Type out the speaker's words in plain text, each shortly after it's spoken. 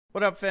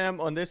What up, fam?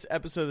 On this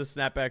episode of the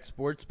Snapback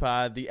Sports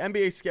Pod, the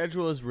NBA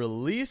schedule is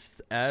released,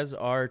 as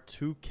are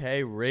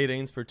 2K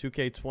ratings for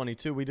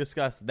 2K22. We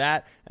discussed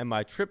that and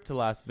my trip to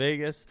Las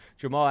Vegas.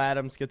 Jamal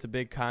Adams gets a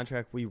big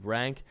contract. We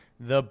rank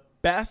the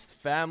best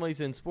families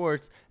in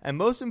sports. And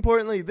most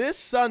importantly, this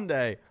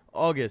Sunday,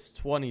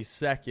 August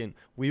 22nd,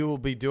 we will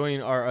be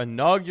doing our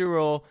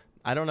inaugural,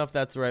 I don't know if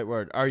that's the right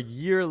word, our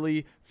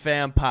yearly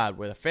fam pod,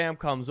 where the fam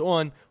comes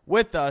on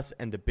with us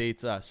and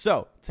debates us.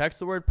 So text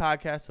the word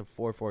podcast of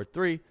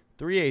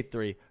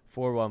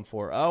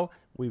 443-383-4140.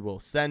 We will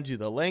send you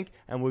the link,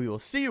 and we will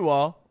see you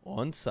all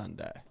on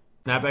Sunday.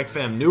 Snapback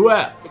fam, new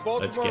app. The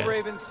Baltimore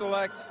Ravens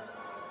select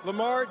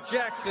Lamar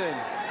Jackson.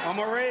 I'm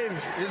a Raven.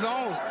 It's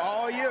on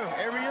all year,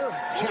 every year.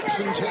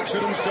 Jackson takes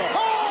it himself.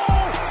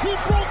 Oh! He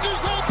broke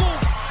his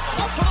ankles!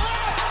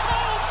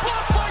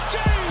 Blocked by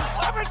James!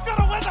 Auburn's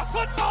gonna win the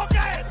football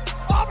game!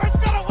 Auburn's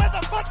gonna win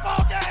the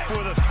football game!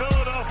 For the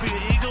Philadelphia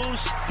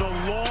Eagles, the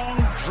long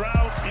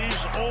drought is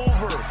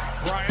over.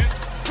 Bryant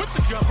with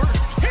the jumper.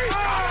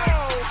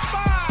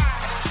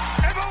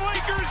 And the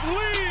Lakers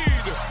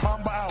lead!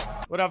 Mamba out.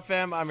 What up,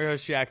 fam? I'm your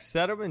host, Shaq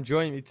Settleman.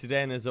 Joining me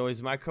today, and as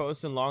always, my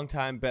co-host and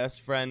longtime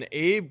best friend,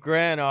 Abe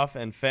Granoff.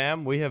 And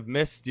fam, we have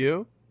missed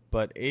you.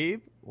 But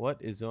Abe, what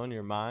is on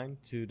your mind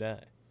today?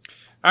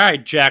 All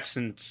right,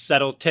 Jackson,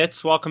 settle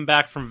tits. Welcome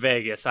back from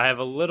Vegas. I have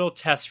a little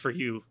test for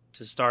you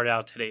to start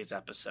out today's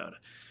episode.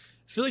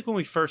 I feel like when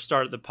we first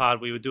started the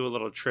pod, we would do a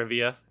little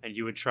trivia, and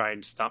you would try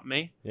and stump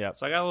me. Yeah.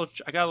 So I got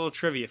a little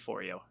trivia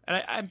for you,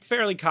 and I'm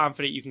fairly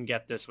confident you can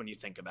get this when you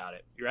think about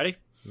it. You ready?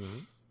 Mm-hmm.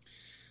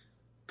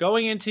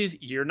 Going into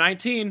year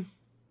 19,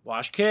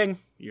 Wash King,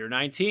 year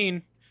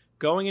 19.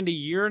 Going into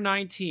year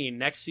 19,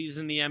 next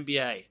season in the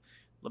NBA,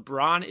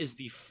 LeBron is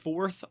the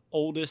fourth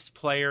oldest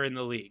player in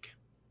the league.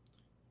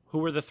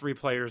 Who are the three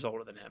players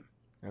older than him?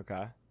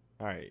 Okay.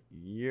 All right.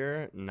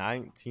 Year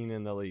 19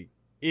 in the league.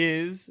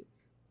 Is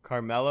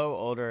Carmelo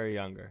older or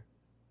younger?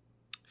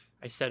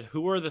 I said,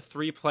 who are the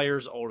three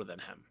players older than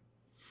him?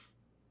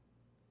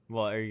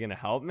 Well, are you going to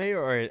help me,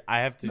 or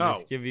I have to No.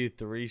 just give you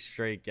three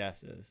straight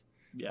guesses?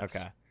 Yes.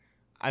 Okay.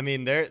 I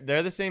mean, they're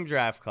the same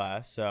draft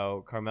class,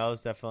 so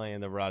Carmelo's definitely in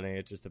the running.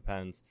 It just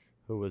depends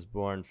who was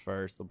born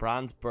first.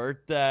 LeBron's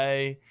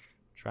birthday,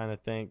 trying to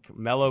think.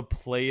 Melo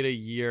played a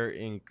year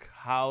in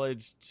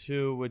college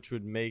too, which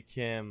would make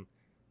him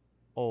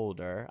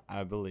older,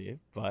 I believe.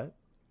 But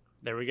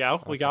There we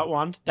go. We Okay. got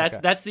one.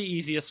 That's the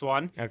easiest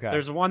one. okay,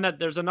 There's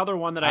another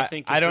one that I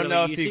think is I don't really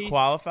know if easy. he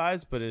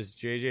qualifies, but is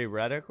JJ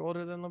Redick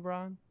older than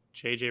LeBron?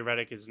 JJ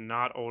Redick is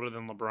not older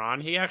than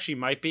LeBron. He actually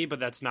might be,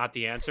 but that's not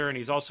the answer, and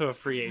he's also a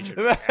free agent.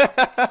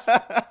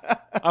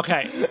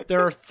 Okay,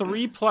 there are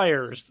three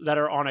players that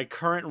are on a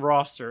current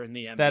roster in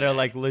the NBA. That are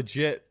like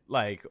legit,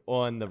 like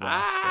on the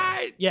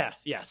roster.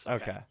 Yes.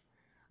 Okay.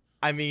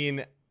 I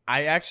mean,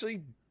 I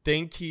actually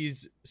think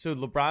so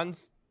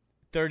LeBron's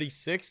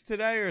 36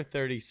 today or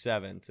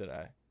 37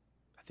 today?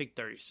 I think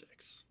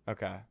 36.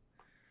 Okay.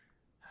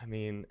 I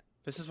mean,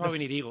 This is why we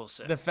need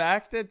Eagles. the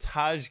fact that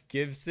Taj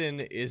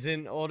Gibson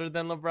isn't older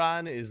than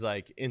LeBron is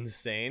like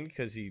insane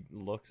because he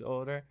looks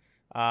older.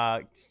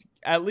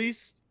 At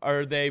least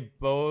are they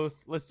both?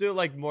 Let's do it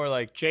like more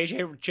like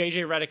JJ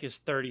Redick is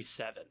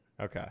 37.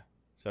 okay.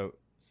 So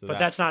But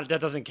that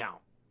doesn't count.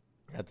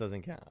 that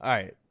doesn't count. All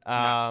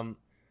right.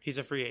 He's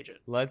a free agent.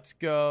 Let's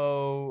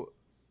go.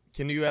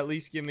 Can you at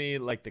least give me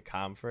like the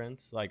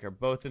conference? Like, are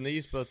both in the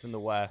East, both in the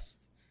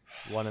West?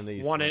 One in the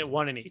East. One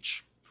in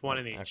each. One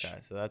in each. Okay,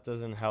 so that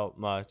doesn't help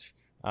much.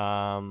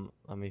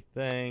 Let me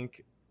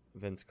think.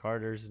 Vince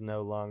Carter's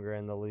no longer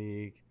in the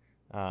league.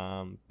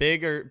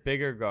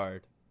 Bigger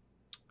guard.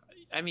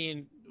 I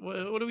mean,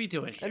 what are we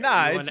doing here?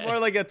 Nah, it's more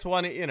like a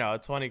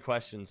 20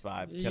 questions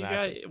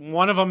vibe.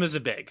 One of them is a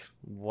big.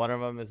 One of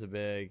them is a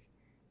big.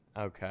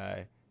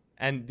 Okay.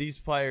 And these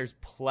players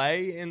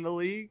play in the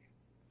league?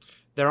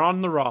 They're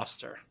on the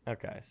roster.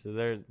 Okay, so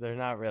they're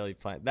not really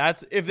playing.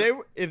 That's if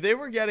they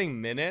were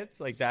getting minutes,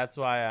 like that's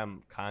why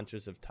I'm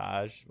conscious of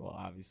Taj. Well,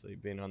 obviously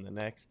being on the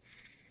Knicks.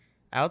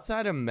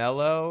 Outside of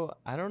Melo,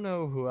 I don't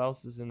know who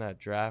else is in that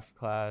draft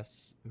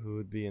class who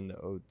would be in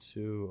the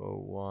 02,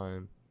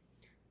 01.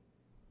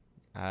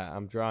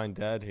 I'm drawing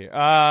dead here.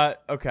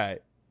 Okay.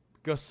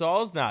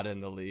 Gasol's not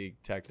in the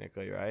league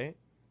technically, right?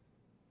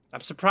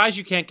 I'm surprised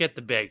you can't get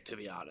the big, to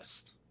be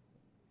honest.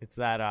 It's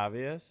that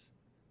obvious.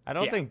 I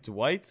don't Yeah. think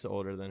Dwight's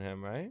older than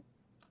him, right?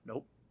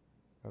 Nope.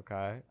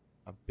 Okay.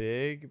 A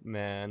big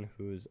man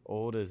who's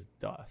old as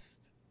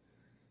dust.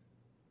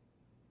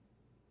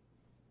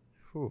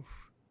 Whew.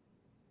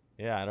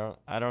 Yeah,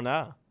 I don't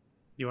know.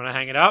 You want to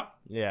hang it up?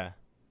 Yeah.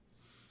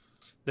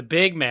 The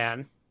big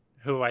man,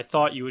 who I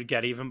thought you would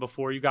get even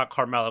before you got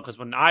Carmelo, because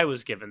when I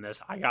was given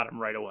this, I got him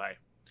right away.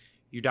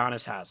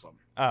 Udonis Haslem.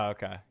 Oh,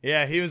 okay.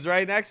 Yeah, he was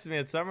right next to me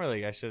at Summer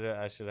League. I should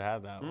have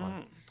had that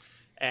one.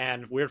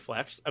 And weird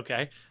flex.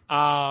 Okay.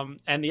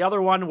 And the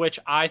other one, which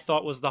I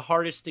thought was the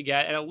hardest to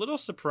get and a little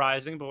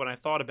surprising, but when I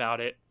thought about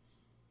it,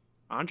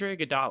 Andre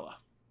Iguodala.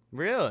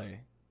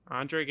 Really?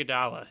 Andre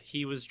Iguodala.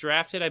 He was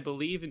drafted, I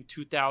believe, in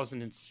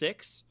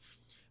 2006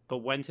 but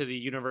went to the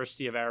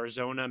University of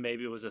Arizona.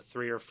 Maybe it was a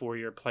 3 or 4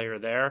 year player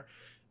there.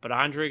 But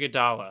Andre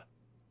Iguodala.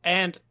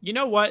 And you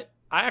know what?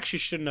 I actually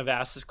shouldn't have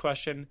asked this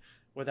question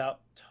without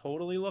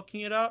totally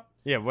looking it up.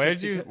 Yeah, where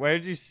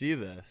did you see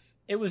this?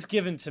 It was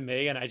given to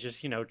me, and I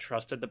just,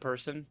 trusted the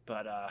person.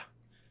 But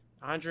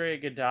Andre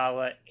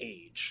Iguodala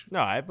age.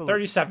 No, I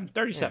believe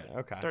 37. Yeah,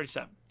 okay.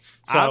 37.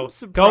 I'm So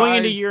surprised- going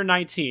into year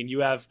 19, you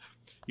have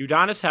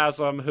Udonis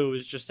Haslem, who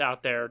is just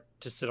out there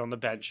to sit on the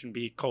bench and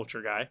be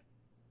culture guy.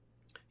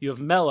 You have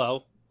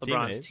Melo,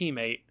 LeBron's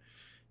teammate.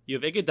 You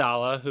have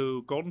Iguodala,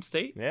 who Golden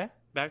State,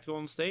 back to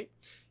Golden State,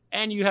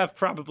 and you have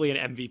probably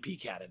an MVP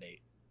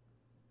candidate.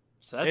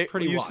 So that's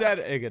pretty You wild. said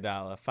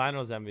Iguodala,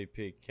 Finals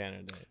MVP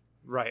candidate.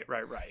 Right.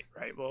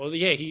 Well,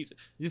 yeah, You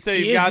say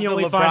he you is got the the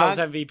only LeBron. Finals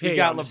MVP You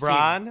got on this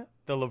LeBron,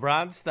 the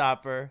LeBron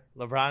stopper,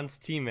 LeBron's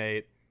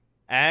teammate,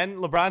 and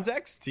LeBron's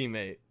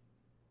ex-teammate.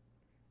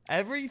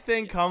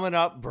 Everything coming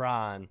up,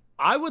 Bron.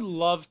 I would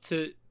love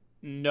to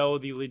know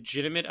the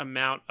legitimate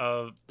amount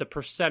of the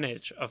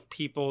percentage of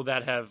people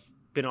that have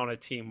been on a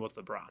team with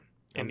LeBron.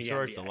 In I'm the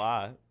sure NBA. it's a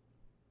lot.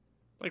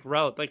 Not like a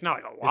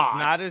lot.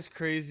 It's not as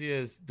crazy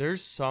as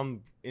there's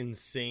some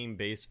insane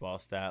baseball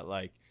stat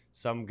like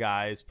some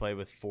guys play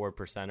with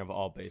 4% of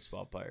all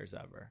baseball players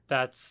ever.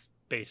 That's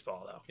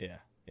baseball, though.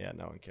 Yeah,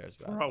 no one cares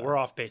about that. We're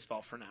off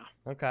baseball for now.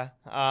 Okay.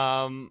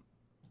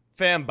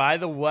 Fam, by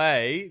the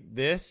way,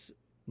 this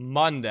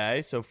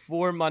Monday, so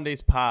 4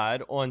 Mondays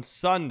pod on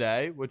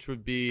Sunday, which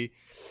would be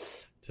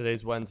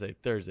today's Wednesday,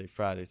 Thursday,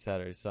 Friday,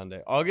 Saturday,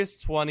 Sunday,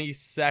 August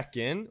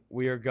 22nd,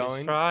 we are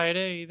going It's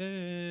Friday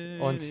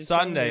then. on It's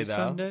Sunday, though.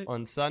 Sunday.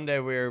 On Sunday,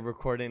 we're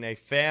recording a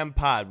fam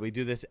pod. We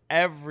do this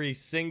every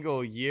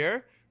single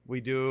year.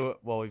 We've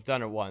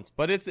done it once,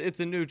 but it's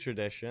a new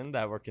tradition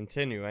that we're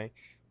continuing.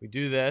 We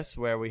do this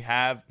where we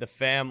have the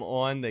fam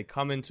on, they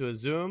come into a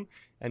Zoom,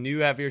 and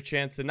you have your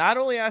chance to not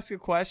only ask a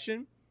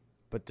question,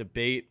 but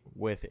debate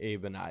with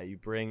Abe and I. You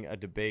bring a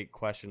debate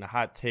question, a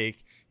hot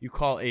take. You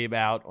call Abe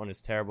out on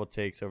his terrible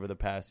takes over the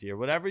past year,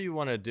 whatever you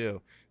want to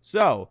do.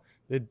 So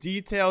the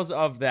details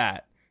of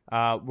that,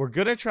 we're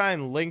going to try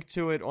and link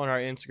to it on our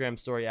Instagram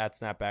story at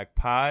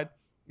SnapbackPod.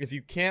 If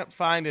you can't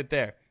find it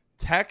there,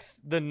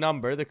 text the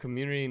number, the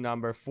community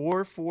number,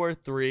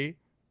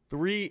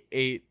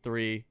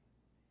 443-383.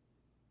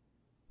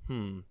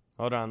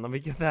 Hold on. Let me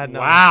get that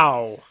number.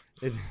 Wow.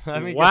 Let me get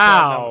that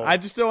Wow. number. I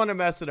just don't want to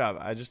mess it up.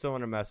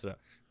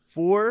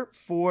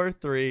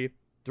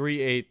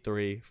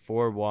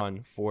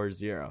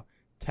 443-383-4140.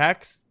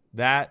 Text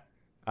that.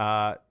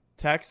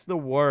 Text the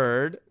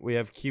word. We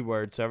have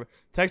keywords. So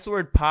text the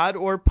word pod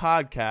or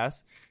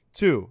podcast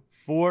to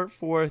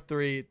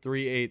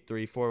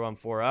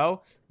 443-383-4140.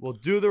 We'll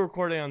do the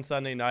recording on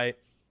Sunday night.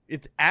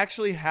 It's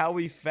actually how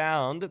we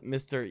found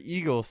Mr.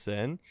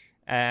 Eagleson.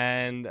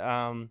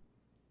 And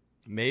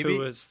maybe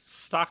Who is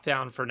stock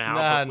down for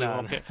now.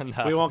 No.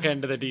 We won't get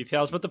into the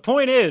details. But the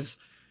point is,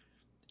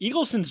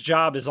 Eagleson's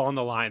job is on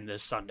the line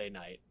this Sunday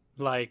night.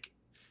 Like,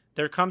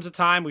 there comes a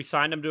time we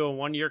signed him to a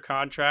 1-year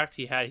contract.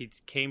 He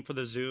came for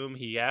the Zoom.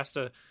 He asked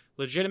a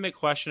legitimate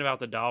question about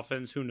the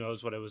Dolphins. Who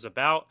knows what it was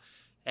about?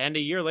 And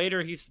a year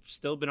later, he's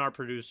still been our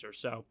producer.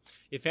 So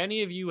if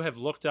any of you have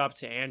looked up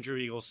to Andrew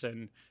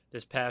Eagleson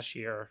this past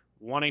year,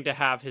 wanting to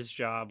have his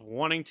job,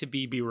 wanting to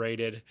be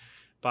berated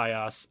by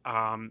us,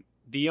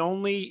 the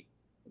only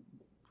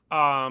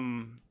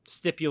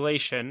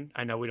stipulation,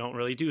 I know we don't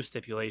really do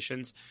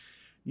stipulations,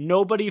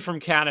 nobody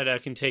from Canada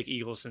can take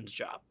Eagleson's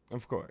job.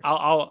 Of course.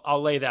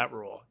 I'll lay that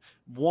rule.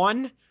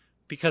 1,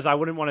 because I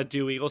wouldn't want to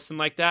do Eagleson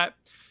like that.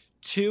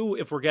 2,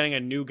 if we're getting a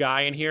new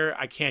guy in here,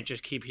 I can't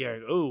just keep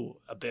hearing, ooh,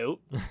 about,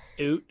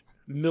 oot,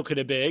 milk it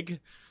a big.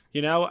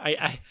 You know,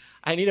 I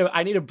need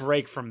a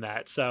break from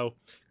that. So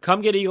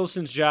come get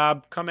Eagleson's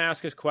job. Come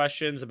ask us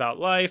questions about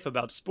life,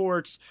 about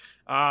sports.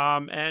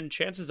 And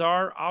chances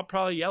are I'll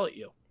probably yell at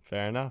you.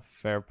 Fair enough.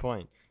 Fair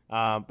point.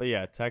 But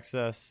yeah, text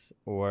us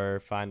or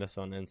find us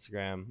on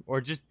Instagram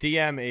or just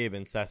DM Abe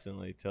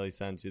incessantly till he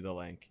sends you the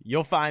link.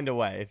 You'll find a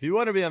way. If you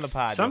want to be on the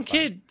pod, Some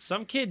kid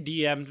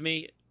DM'd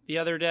me the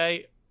other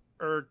day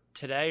or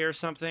today or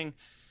something.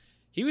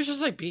 He was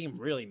just like being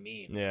really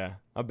mean. Yeah.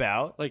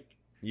 About? Like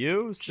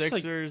you,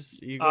 Sixers,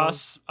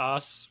 Eagles?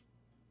 Us.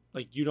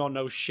 Like, you don't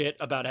know shit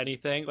about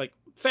anything. Like,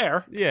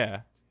 fair.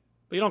 Yeah.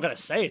 But you don't got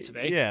to say it to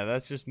me. Yeah,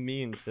 that's just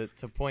mean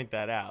to point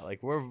that out.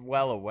 Like, we're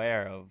well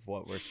aware of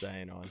what we're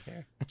saying on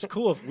here. It's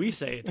cool if we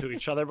say it to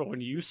each other, but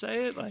when you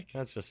say it, like...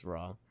 That's just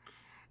wrong.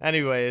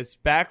 Anyways,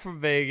 back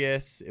from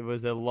Vegas. It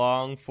was a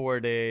long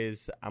 4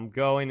 days. I'm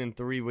going in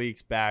 3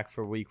 weeks back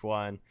for week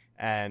 1,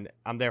 and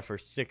I'm there for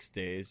 6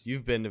 days.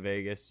 You've been to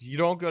Vegas. You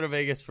don't go to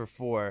Vegas for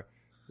 4,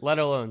 let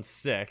alone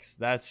 6.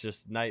 That's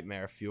just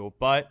nightmare fuel.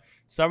 But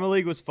Summer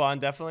League was fun.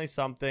 Definitely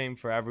something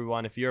for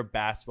everyone if you're a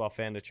basketball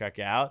fan to check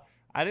out.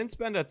 I didn't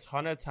spend a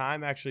ton of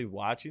time actually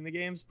watching the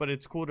games, but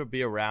it's cool to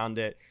be around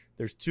it.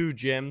 There's 2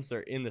 gyms.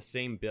 They're in the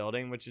same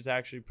building, which is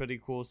actually pretty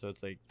cool. So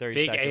it's like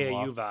 30-second big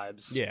walk. AAU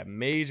vibes. Yeah,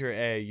 major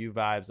AAU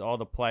vibes. All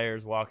the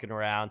players walking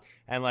around.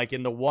 And like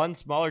in the one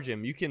smaller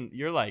gym,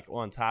 you're like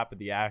on top of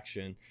the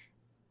action.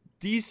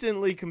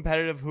 Decently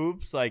competitive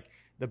hoops. Like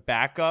the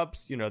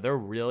backups, they're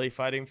really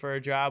fighting for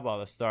a job, while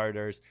the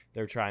starters,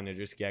 they're trying to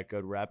just get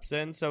good reps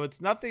in. So it's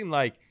nothing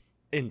like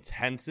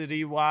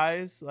intensity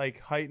wise, like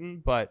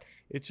heightened, but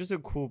it's just a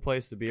cool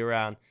place to be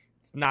around.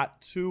 It's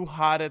not too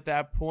hot at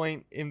that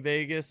point in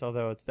Vegas,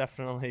 although it's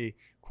definitely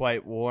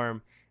quite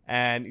warm.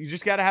 And you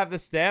just got to have the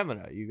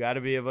stamina. You got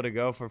to be able to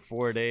go for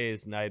 4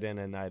 days, night in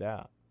and night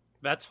out.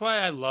 That's why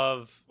I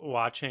love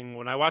watching.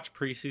 When I watch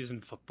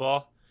preseason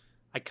football,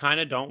 I kind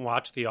of don't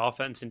watch the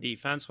offense and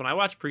defense. When I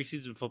watch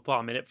preseason football,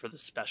 I'm in it for the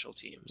special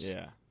teams.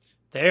 Yeah.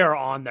 They are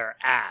on their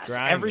ass.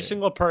 Grinding. Every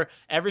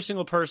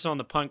single person on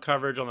the punt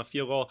coverage, on the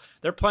field goal,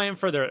 they're playing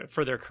for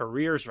their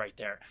careers right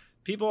there.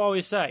 People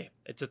always say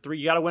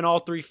you got to win all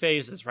 3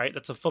 phases, right?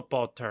 That's a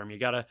football term. You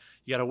got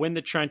to win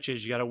the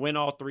trenches. You got to win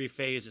all 3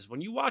 phases.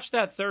 When you watch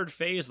that 3rd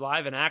phase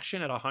live in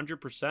action at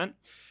 100%,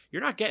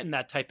 you're not getting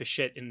that type of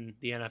shit in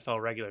the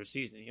NFL regular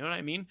season. You know what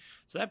I mean?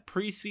 So that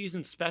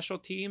preseason special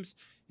teams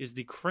is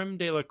the creme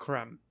de la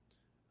creme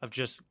of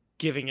just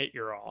giving it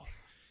your all.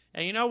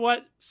 And you know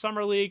what?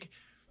 Summer League,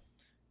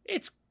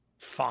 it's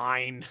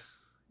fine.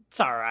 It's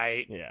all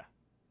right. Yeah.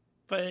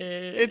 But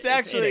it's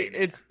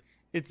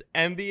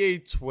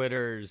NBA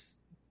Twitter's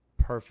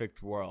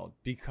perfect world,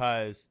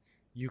 because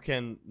you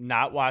can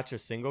not watch a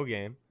single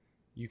game.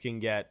 You can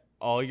get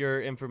all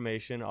your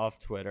information off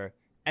Twitter,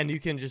 and you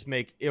can just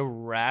make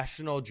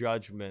irrational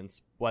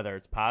judgments, whether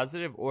it's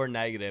positive or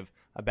negative,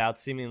 about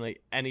seemingly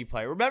any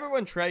player. Remember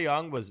when Trae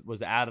Young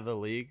was out of the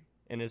league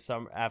in his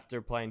summer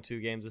after playing 2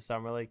 games of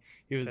summer league?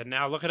 And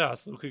now look at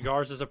us. Luka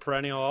Garza is a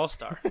perennial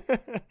all-star.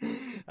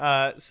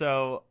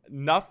 So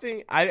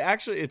nothing.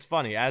 It's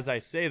funny, as I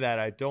say that,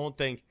 I don't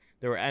think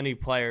there were any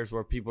players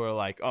where people are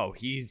like, oh,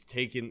 he's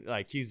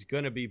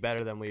going to be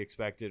better than we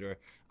expected. Or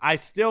I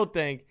still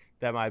think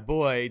that my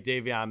boy,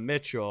 Davion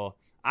Mitchell,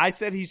 I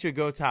said he should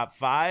go top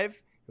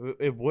 5.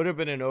 It would have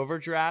been an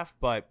overdraft,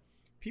 but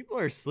people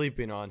are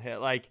sleeping on him.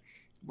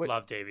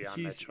 Love Davion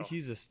Mitchell.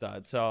 He's a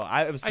stud. So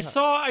let's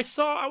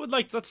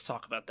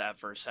talk about that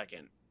for a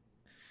second.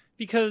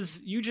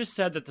 Because you just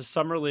said that the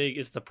Summer League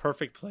is the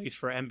perfect place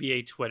for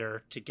NBA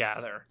Twitter to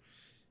gather.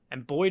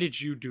 And boy,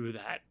 did you do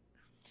that.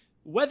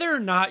 Whether or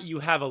not you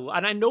have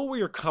and I know where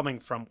you're coming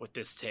from with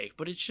this take,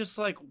 but it's just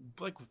like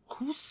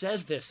who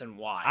says this and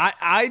why?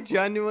 I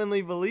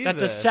genuinely believe that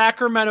the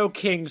Sacramento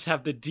Kings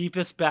have the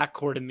deepest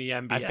backcourt in the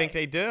NBA. I think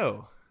they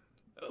do.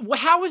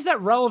 How is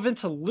that relevant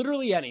to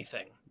literally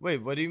anything?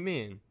 Wait, what do you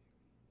mean?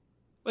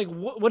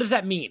 What does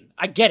that mean?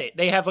 I get it.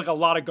 They have a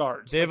lot of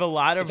guards. They have a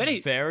lot of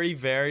very,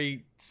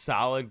 very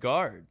solid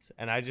guards,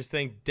 and I just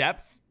think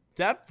depth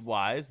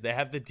wise, they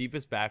have the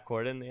deepest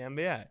backcourt in the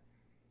NBA.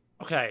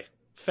 Okay,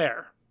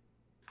 fair.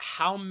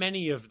 How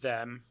many of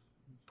them,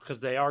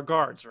 because they are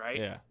guards, right?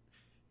 Yeah.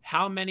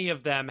 How many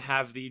of them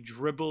have the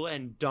dribble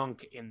and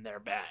dunk in their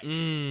bag?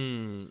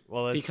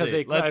 Well, let's because see.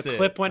 a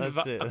clip went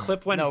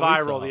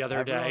viral the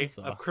other day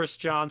of Chris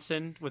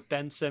Johnson with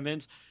Ben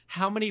Simmons.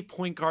 How many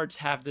point guards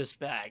have this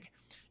bag?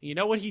 You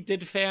know what he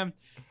did, fam?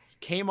 He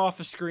came off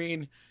a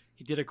screen,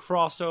 he did a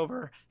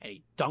crossover, and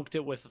he dunked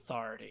it with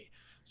authority.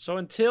 So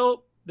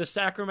until the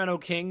Sacramento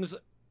Kings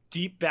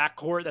deep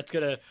backcourt that's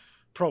going to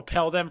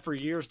propel them for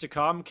years to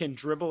come can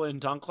dribble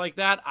and dunk like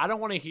that, I don't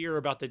want to hear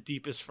about the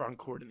deepest front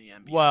court in the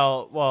NBA.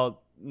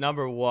 Well,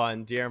 number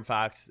one, De'Aaron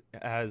Fox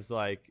has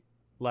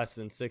less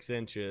than 6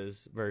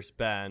 inches versus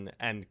Ben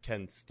and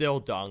can still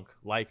dunk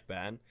like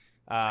Ben.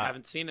 I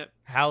haven't seen it.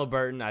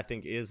 Halliburton, I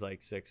think, is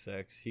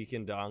 6'6". He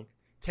can dunk.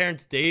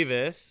 Terrence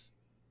Davis,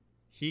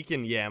 he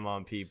can yam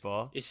on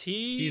people. Is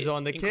he? He's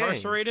on the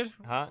incarcerated?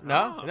 Kings. Huh?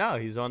 No,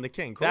 he's on the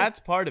Kings. Cool. That's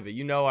part of it.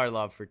 You know our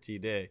love for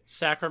TD.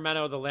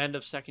 Sacramento, the land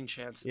of second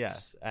chances.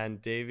 Yes,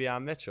 and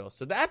Davion Mitchell.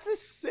 So that's a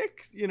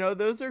 6.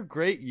 Those are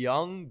great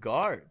young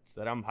guards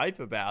that I'm hype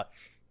about.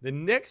 The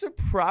Knicks are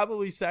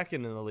probably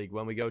second in the league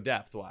when we go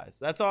depth-wise.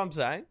 That's all I'm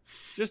saying.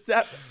 Just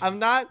that I'm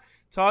not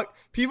talking.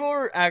 People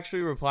were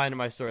actually replying to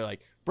my story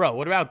bro,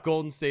 what about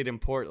Golden State and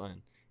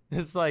Portland?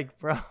 It's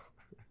bro,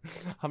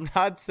 I'm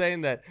not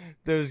saying that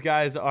those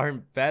guys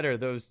aren't better,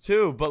 those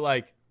two,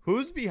 but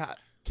who's behind?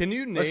 Can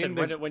you name? Listen,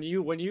 when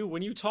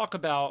you talk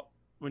about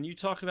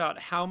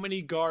how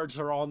many guards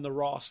are on the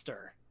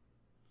roster,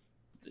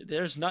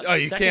 there's not. Oh,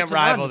 you can't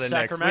rival the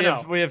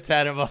Knicks. We have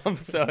 10 of them,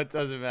 so it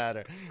doesn't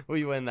matter.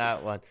 We win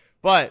that one.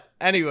 But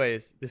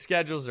anyways, the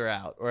schedules are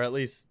out, or at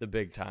least the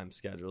big time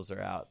schedules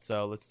are out.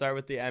 So let's start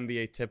with the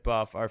NBA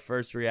tip-off. Our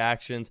first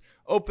reactions: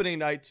 opening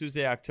night,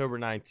 Tuesday, October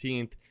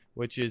 19th,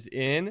 which is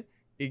in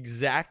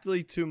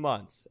exactly 2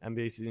 months.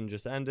 NBA season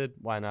just ended.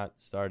 Why not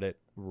start it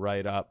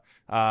right up?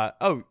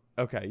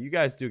 Okay. You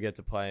guys do get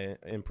to play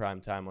in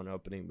prime time on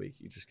opening week.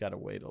 You just got to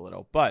wait a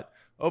little. But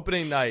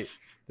opening night,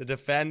 the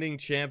defending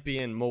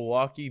champion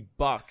Milwaukee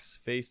Bucks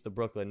face the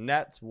Brooklyn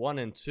Nets,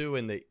 1-2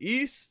 in the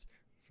East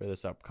for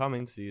this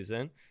upcoming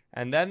season.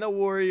 And then the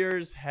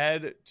Warriors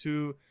head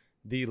to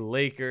the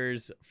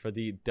Lakers for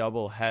the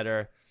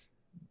doubleheader.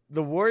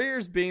 The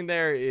Warriors being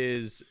there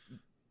is...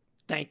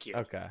 Thank you.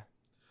 Okay.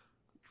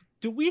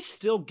 Do we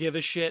still give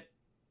a shit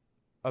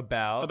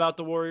about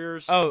the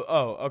Warriors?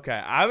 Oh, okay.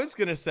 I was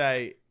going to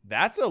say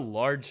that's a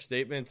large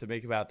statement to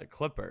make about the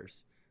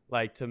Clippers.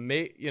 Like to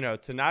make,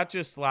 to not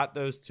just slot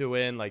those two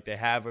in like they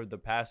have over the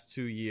past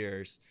 2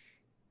 years,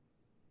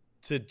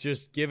 to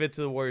just give it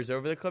to the Warriors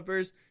over the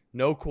Clippers.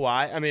 No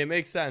Kawhi. I mean, it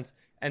makes sense.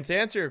 And to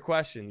answer your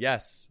question,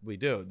 yes, we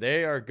do.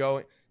 They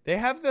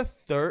have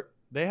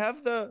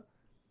the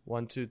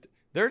 1, 2,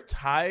 they're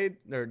tied.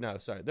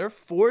 They're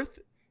fourth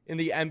in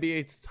the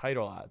NBA's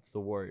title odds, the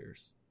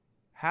Warriors.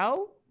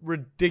 How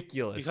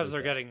ridiculous. Because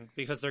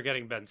they're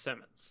getting Ben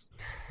Simmons.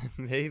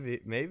 maybe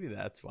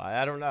that's why.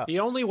 I don't know.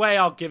 The only way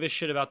I'll give a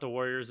shit about the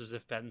Warriors is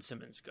if Ben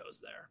Simmons goes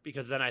there,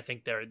 because then I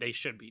think they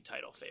should be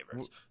title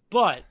favorites.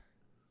 But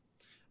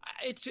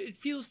it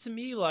feels to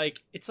me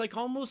like it's like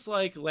almost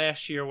like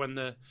last year when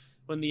the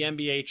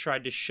NBA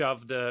tried to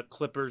shove the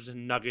Clippers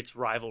and Nuggets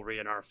rivalry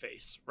in our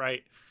face,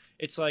 right?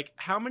 It's like,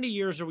 how many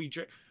years are we?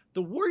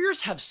 The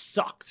Warriors have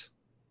sucked,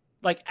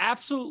 like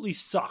absolutely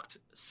sucked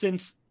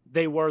since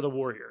they were the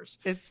Warriors.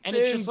 It's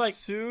just like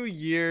 2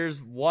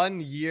 years,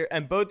 1 year,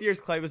 and both years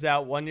Clay was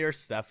out. 1 year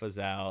Steph was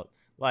out.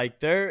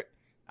 Like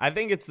I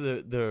think it's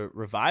the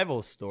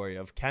revival story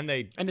of can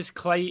they? And is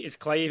Clay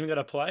even going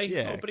to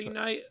play opening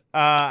night?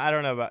 I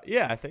don't know about.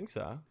 Yeah, I think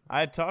so. I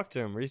had talked to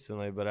him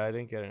recently, but I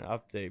didn't get an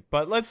update.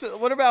 But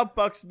what about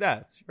Bucks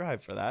Nets? You're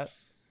hyped for that.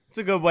 It's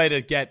a good way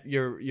to get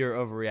your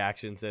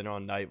overreactions in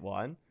on night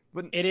one.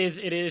 But it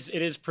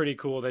is pretty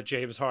cool that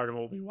James Harden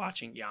will be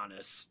watching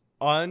Giannis.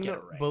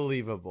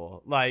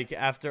 Unbelievable. Like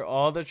after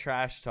all the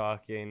trash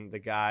talking, the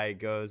guy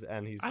goes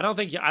and he's. I don't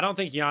think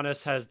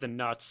Giannis has the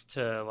nuts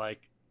to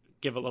like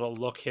give a little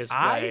look his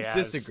way. I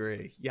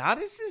disagree.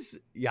 Giannis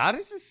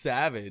is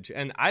savage,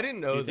 and I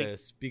didn't know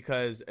this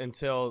because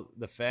until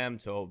the fam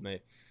told me.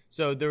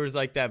 So there was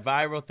like that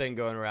viral thing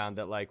going around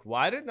that like,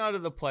 why did none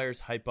of the players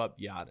hype up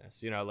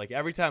Giannis? Like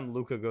every time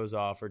Luka goes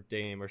off or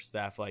Dame or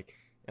Steph, like,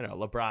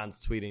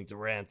 LeBron's tweeting,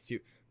 Durant's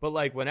but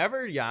like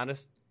whenever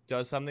Giannis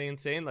does something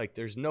insane, like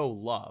there's no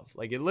love.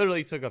 Like it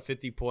literally took a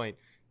 50-point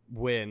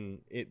win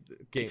game.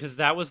 Because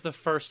that was the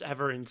first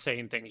ever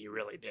insane thing he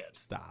really did.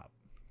 Stop.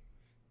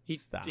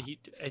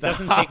 It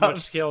doesn't take much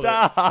skill.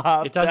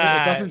 It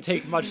doesn't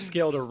take much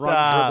skill to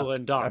run, dribble,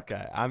 and dunk.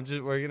 Okay,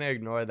 we're gonna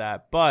ignore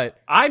that. But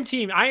I am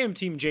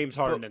team James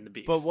Harden in the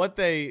beef. But what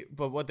they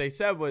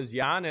said was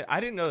Giannis. I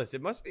didn't know this.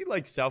 It must be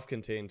like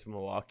self-contained to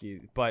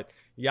Milwaukee. But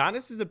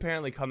Giannis has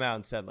apparently come out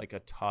and said like a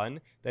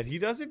ton that he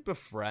doesn't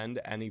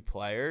befriend any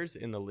players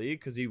in the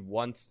league because he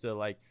wants to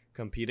like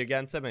compete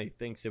against them and he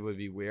thinks it would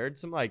be weird.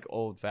 Some like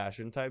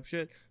old-fashioned type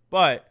shit.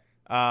 But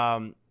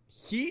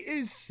he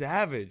is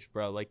savage,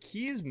 bro. Like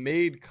he's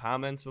made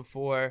comments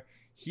before.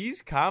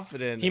 He's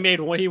confident. He made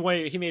one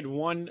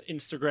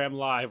Instagram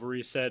live where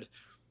he said,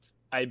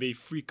 "I'm a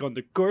freak on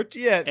the court,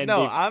 freak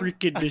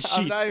in the sheets."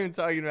 I'm not even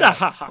talking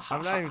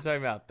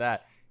about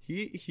that.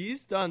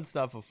 He's done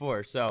stuff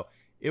before, so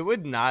it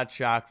would not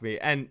shock me.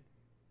 And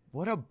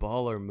what a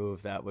baller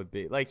move that would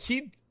be. Like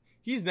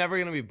he's never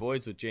gonna be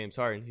boys with James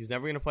Harden. He's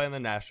never gonna play on the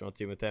national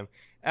team with him.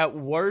 At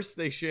worst,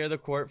 they share the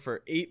court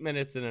for 8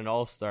 minutes in an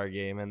All-Star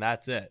game, and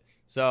that's it.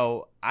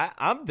 So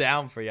I'm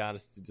down for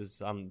Giannis to do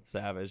something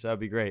savage. That'd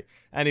be great.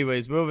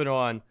 Anyways, moving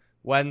on.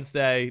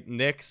 Wednesday,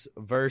 Knicks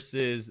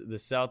versus the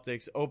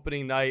Celtics.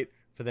 Opening night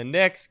for the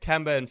Knicks,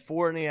 Kemba and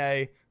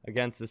Fournier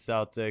against the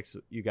Celtics.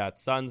 You got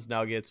Suns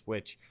Nuggets,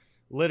 which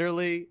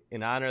literally,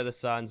 in honor of the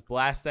Suns,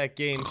 blast that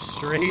game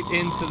straight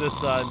into the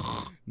Suns.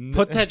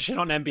 Put that shit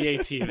on NBA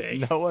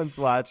TV. No one's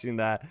watching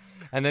that.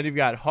 And then you've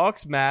got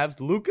Hawks Mavs,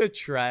 Luka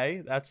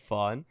Trey. That's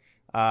fun.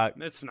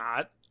 It's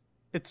not.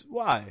 It's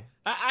why.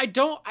 I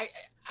don't.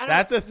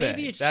 That's a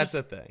thing. That's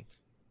a thing.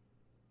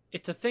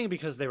 It's a thing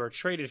because they were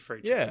traded for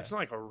each other. It's not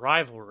like a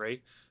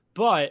rivalry,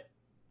 but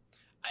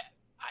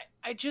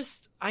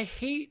I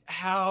hate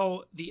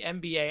how the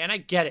NBA, and I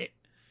get it.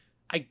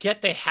 I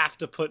get they have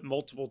to put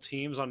multiple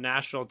teams on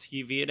national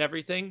TV and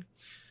everything,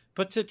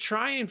 but to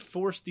try and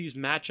force these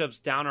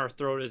matchups down our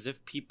throat as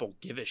if people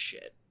give a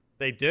shit.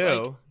 They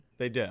do.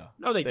 They do.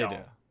 No, they don't.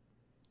 Do.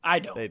 I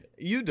don't.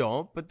 You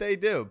don't, but they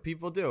do.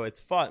 People do.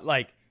 It's fun.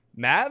 Like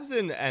Mavs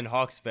and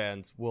Hawks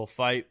fans will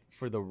fight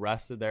for the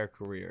rest of their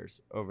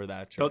careers over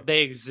that trade. But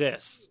they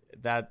exist.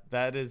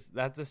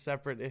 That's a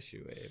separate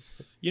issue, Abe.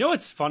 You know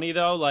what's funny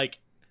though? Like,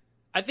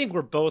 I think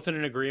we're both in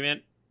an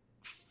agreement.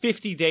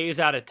 50 days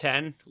out of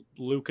 10,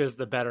 Luka's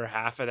the better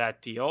half of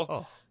that deal.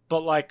 Oh.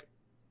 But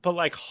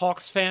like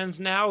Hawks fans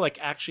now like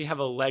actually have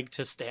a leg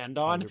to stand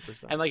on.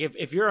 100%. And like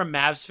if you're a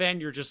Mavs fan,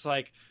 you're just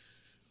like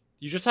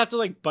you just have to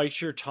like bite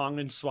your tongue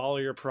and swallow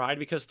your pride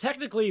because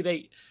technically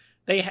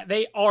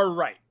they are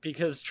right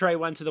because Trey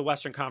went to the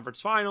Western Conference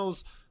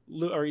Finals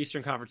or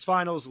Eastern Conference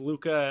Finals.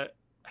 Luka,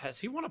 has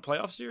he won a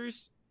playoff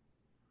series?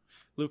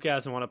 Luka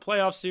hasn't won a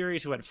playoff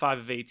series. He went 5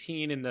 of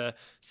 18 in the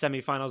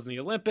semifinals in the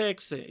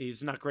Olympics.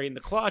 He's not great in the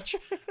clutch.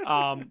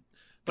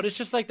 But it's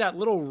just like that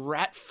little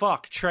rat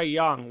fuck Trae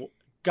Young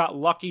got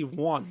lucky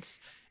once.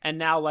 And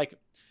now, like,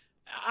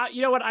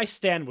 you know what? I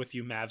stand with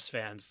you, Mavs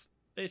fans.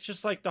 It's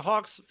just like the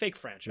Hawks fake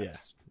franchise.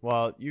 Yeah.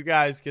 Well, you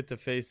guys get to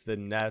face the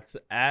Nets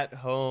at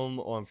home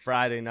on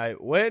Friday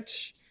night,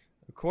 which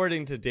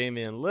according to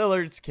Damian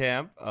Lillard's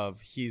camp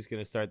of he's going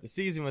to start the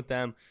season with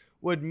them,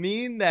 would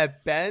mean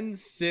that Ben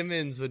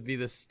Simmons would be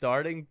the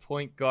starting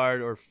point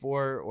guard or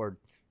 4 or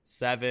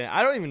 7.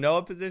 I don't even know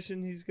what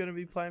position he's going to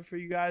be playing for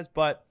you guys,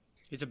 but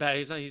he's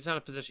not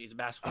a position. He's a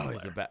basketball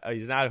player.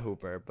 He's not a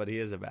hooper, but he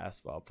is a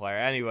basketball player.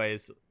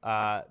 Anyways,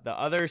 the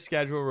other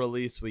schedule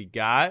release we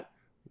got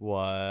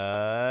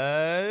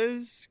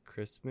was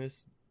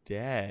Christmas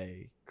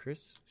Day.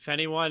 If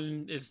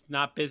anyone is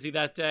not busy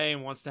that day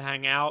and wants to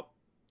hang out,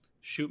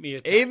 shoot me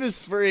a text. Abe is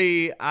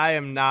free. I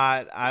am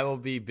not. I will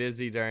be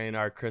busy during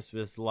our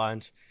Christmas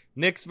lunch.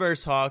 Knicks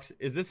versus Hawks.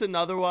 Is this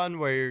another one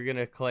where you're going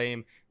to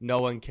claim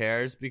no one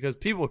cares? Because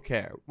people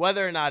care.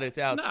 Whether or not it's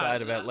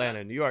outside of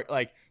Atlanta, New York.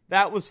 Like,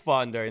 that was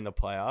fun during the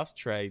playoffs.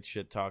 Trey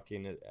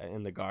shit-talking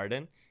in the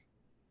Garden.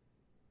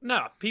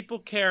 No, people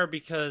care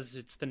because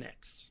it's the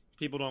Knicks.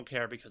 People don't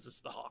care because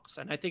it's the Hawks.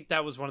 And I think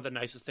that was one of the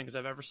nicest things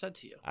I've ever said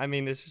to you. I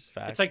mean, it's just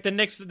fact. It's like the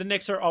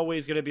Knicks are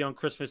always going to be on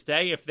Christmas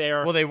Day if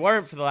they're... Well, they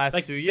weren't for the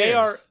last 2 years. They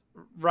are,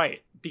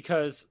 right,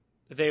 because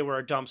they were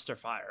a dumpster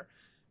fire.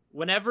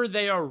 Whenever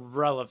they are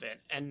relevant,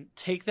 and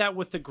take that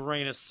with a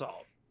grain of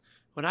salt.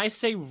 When I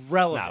say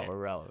relevant... No, we're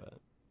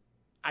relevant.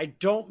 I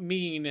don't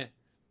mean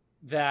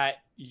that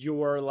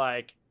you're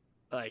like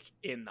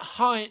in the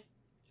hunt,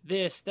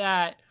 this,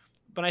 that.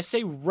 When I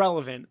say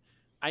relevant,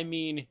 I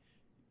mean...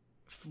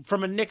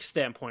 From a Knicks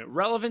standpoint,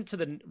 relevancy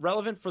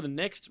for the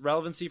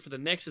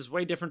Knicks is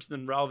way different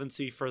than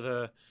relevancy for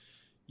the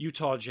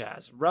Utah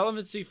Jazz.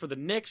 Relevancy for the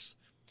Knicks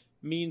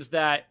means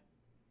that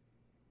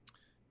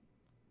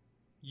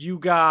you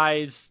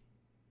guys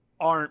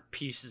aren't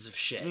pieces of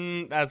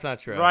shit. That's not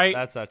true. Right?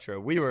 That's not true.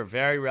 We were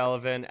very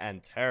relevant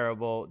and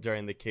terrible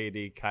during the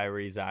KD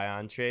Kyrie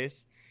Zion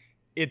chase.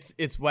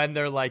 It's when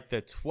they're like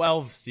the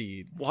 12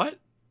 seed. What?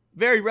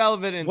 Very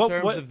relevant in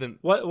terms of them.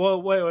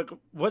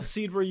 What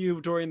seed were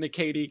you during the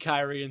KD,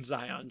 Kyrie, and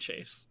Zion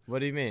chase? What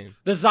do you mean?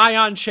 The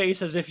Zion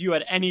chase, as if you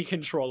had any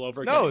control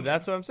over. No,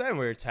 that's what I'm saying.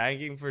 We were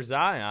tanking for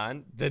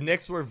Zion. The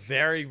Knicks were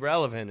very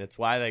relevant. It's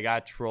why they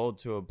got trolled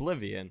to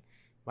oblivion.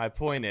 My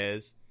point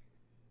is,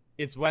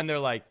 it's when they're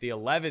like the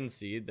 11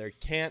 seed. They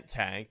can't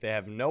tank. They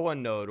have no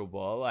one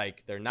notable.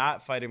 Like, they're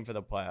not fighting for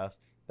the playoffs.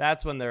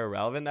 That's when they're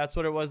irrelevant. That's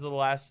what it was the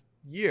last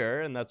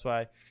year, and that's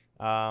why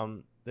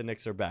the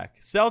Knicks are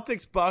back.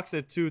 Celtics Bucks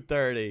at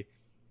 2:30.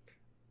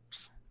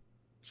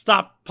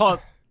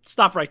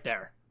 Stop right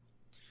there.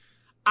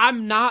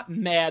 I'm not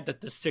mad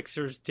that the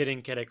Sixers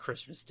didn't get a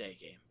Christmas Day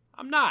game.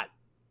 I'm not.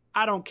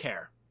 I don't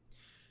care.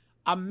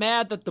 I'm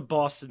mad that the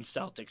Boston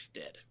Celtics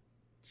did.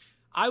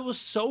 I was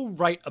so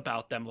right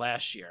about them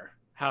last year.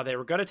 How they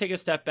were going to take a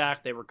step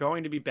back. They were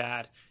going to be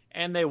bad.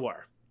 And they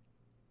were.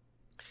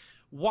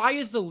 Why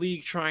is the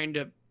league trying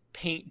to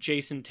paint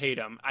Jason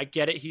Tatum? I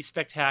get it. He's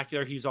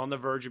spectacular. He's on the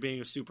verge of being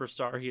a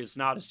superstar. He is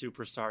not a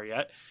superstar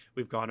yet.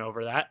 We've gone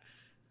over that.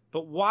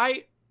 But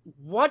why?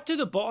 What do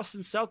the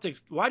Boston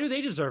Celtics, why do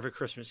they deserve a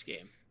Christmas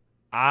game?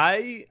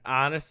 I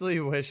honestly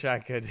wish I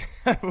could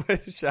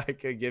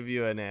give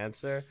you an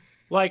answer.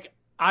 Like,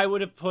 I would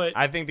have put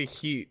I think the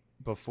Heat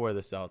before the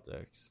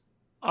Celtics.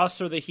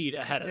 Us or the Heat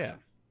ahead of them.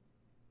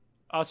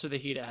 Us or the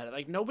Heat ahead of them.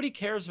 Like, nobody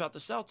cares about the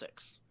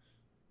Celtics.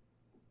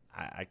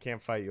 I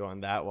can't fight you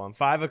on that one.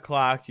 5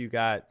 o'clock, you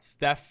got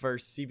Steph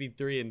versus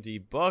CP3 and D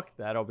Book.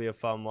 That'll be a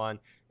fun one.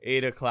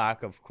 8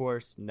 o'clock, of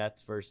course,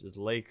 Nets versus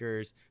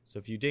Lakers. So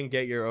if you didn't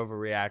get your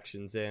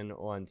overreactions in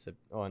on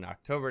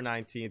October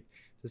 19th,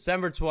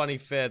 December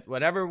 25th,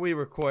 whenever we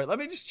record, let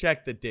me just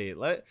check the date.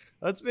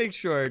 Let's make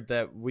sure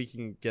that we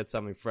can get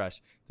something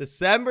fresh.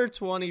 December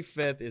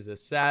 25th is a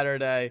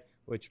Saturday,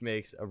 which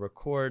makes a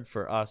record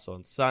for us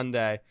on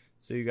Sunday.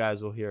 So you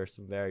guys will hear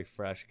some very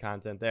fresh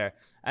content there.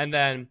 And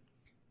then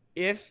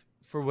and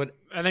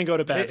then go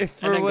to bed. If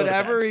for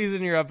whatever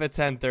reason you're up at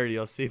 10:30,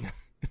 you'll see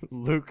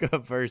Luka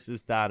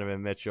versus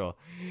Donovan Mitchell.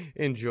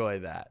 Enjoy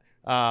that.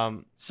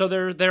 So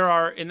there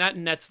are, in that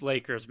Nets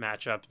Lakers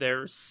matchup,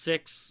 there's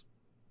 6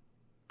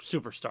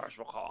 superstars,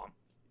 we'll call them,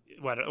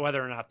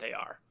 whether or not they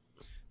are.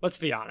 Let's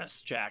be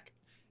honest, Jack.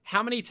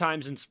 How many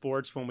times in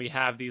sports when we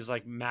have these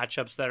like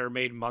matchups that are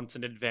made months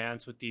in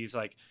advance with these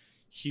like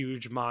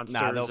huge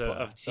monsters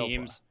of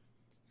teams,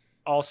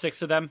 all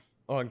 6 of them?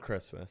 On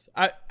Christmas.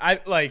 I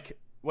like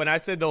when I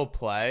say they'll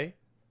play,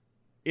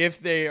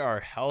 if they are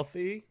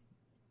healthy.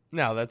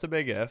 Now that's a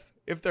big if.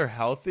 If they're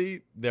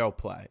healthy, they'll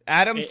play.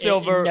 Adam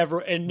Silver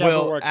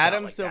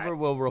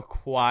will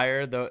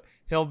require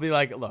he'll be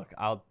like, look,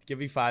 I'll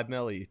give you $5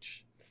 million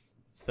each.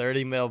 It's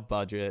 $30 million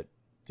budget.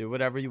 Do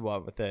whatever you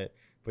want with it,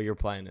 but you're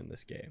playing in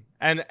this game.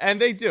 And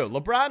they do.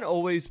 LeBron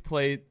always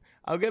played.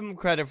 I'll give him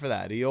credit for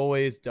that. He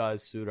always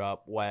does suit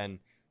up when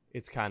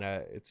it's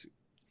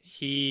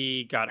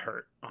he got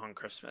hurt on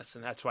Christmas,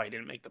 and that's why he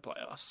didn't make the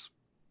playoffs.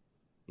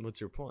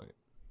 What's your point?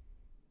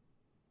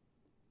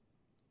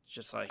 It's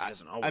just like he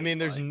doesn't always I mean,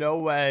 play. there's no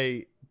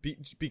way,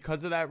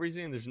 because of that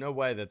reason, there's no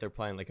way that they're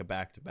playing like a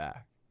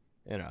back-to-back.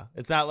 You know,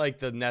 it's not like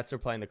the Nets are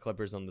playing the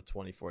Clippers on the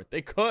 24th.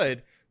 They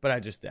could, but I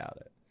just doubt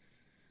it.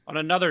 On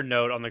another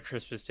note on the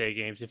Christmas Day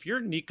games, if you're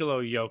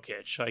Nikola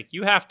Jokic, like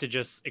you have to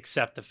just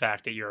accept the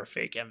fact that you're a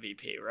fake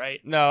MVP,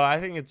 right? No, I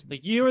think it's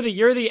Like you're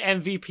the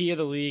MVP of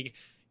the league.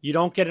 You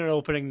don't get an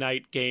opening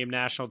night game,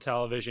 national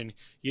television.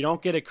 You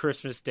don't get a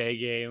Christmas Day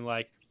game.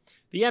 Like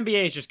the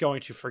NBA is just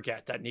going to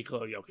forget that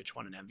Nikola Jokic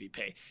won an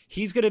MVP.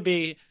 He's going to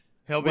be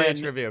he'll be a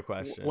trivia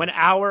question. When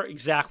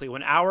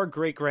our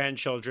great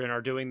grandchildren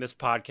are doing this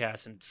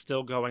podcast and it's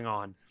still going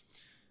on,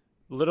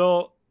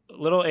 little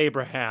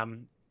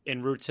Abraham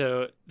en route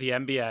to the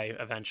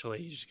NBA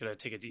eventually, he's just going to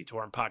take a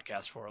detour and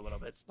podcast for a little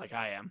bit, like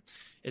I am,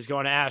 is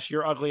going to ask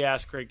your ugly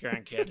ass great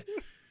grandkid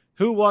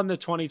who won the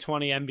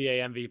 2020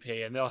 NBA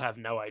MVP, and they'll have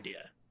no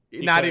idea.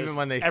 Not even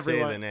when they say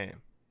the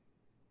name.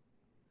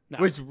 No.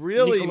 Which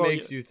really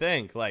makes you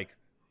think, like,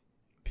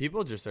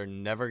 people just are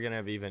never going to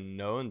have even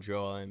known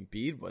Joel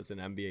Embiid was an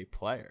NBA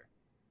player,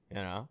 you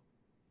know?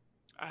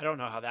 I don't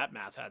know how that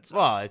math adds up.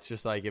 Well, it's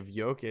just like if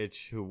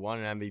Jokic, who won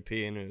an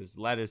MVP and who's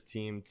led his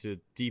team to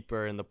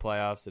deeper in the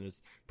playoffs and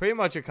has pretty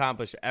much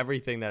accomplished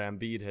everything that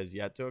Embiid has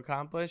yet to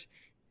accomplish,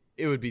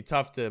 it would be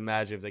tough to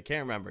imagine if they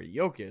can't remember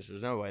Jokic.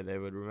 There's no way they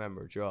would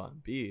remember Joel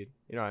Embiid.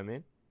 You know what I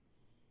mean?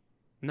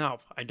 No,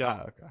 I don't.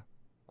 Oh, okay.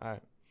 All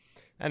right.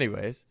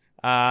 Anyways,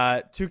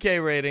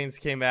 2K ratings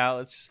came out.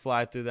 Let's just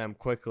fly through them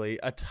quickly.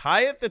 A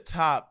tie at the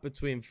top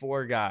between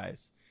four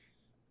guys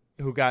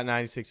who got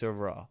 96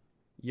 overall.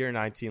 Year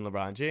 19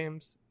 LeBron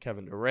James,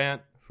 Kevin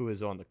Durant, who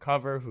is on the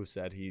cover, who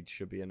said he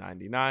should be a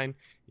 99.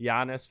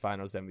 Giannis,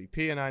 Finals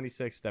MVP a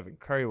 96. Stephen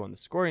Curry won the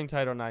scoring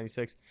title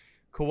 96.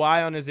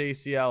 Kawhi on his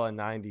ACL a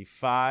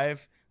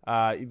 95.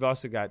 You've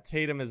also got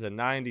Tatum as a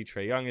 90.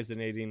 Trae Young is an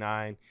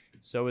 89.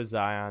 So is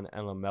Zion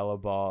and LaMelo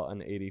Ball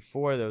an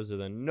 84. Those are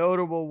the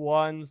notable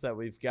ones that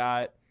we've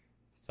got.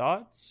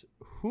 Thoughts?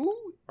 Who?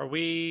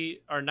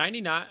 Are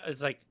 99?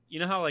 It's like, you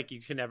know how like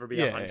you can never be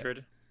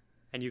 100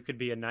 and you could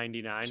be a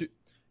 99?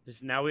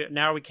 Now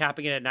are we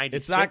capping it at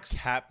 96? It's not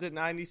capped at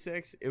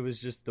 96. It was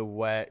just the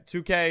way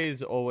 2K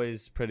is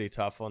always pretty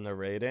tough on their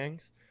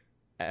ratings.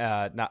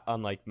 Not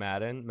unlike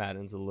Madden.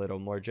 Madden's a little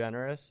more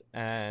generous.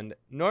 And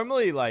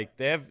normally, like,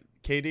 they have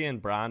KD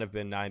and Bron have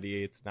been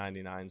 98s,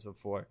 99s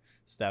before.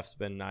 Steph's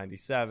been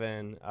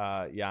 97.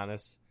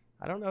 Giannis,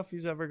 I don't know if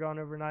he's ever gone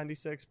over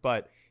 96,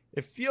 but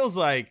it feels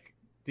like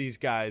these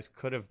guys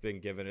could have been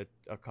given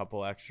a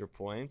couple extra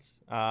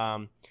points.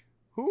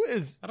 Who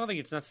is? I don't think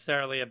it's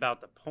necessarily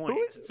about the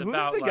points. Who's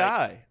the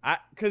guy?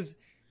 Because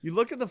you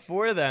look at the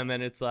four of them,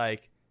 and it's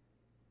like,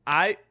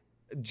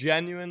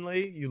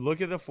 you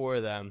look at the four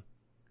of them,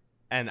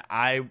 and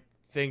I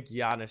think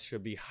Giannis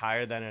should be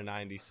higher than a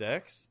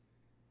 96.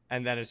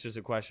 And then it's just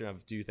a question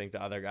of, do you think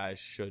the other guys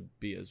should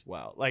be as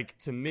well? Like,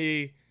 to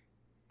me,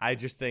 I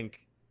just think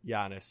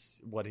Giannis,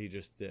 what he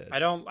just did. I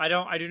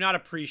do not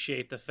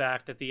appreciate the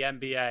fact that the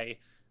NBA,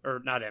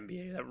 or not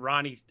NBA, that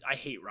I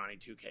hate Ronnie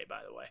 2K,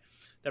 by the way,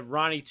 that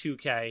Ronnie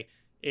 2K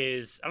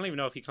is, I don't even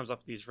know if he comes up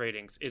with these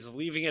ratings, is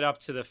leaving it up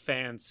to the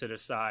fans to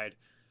decide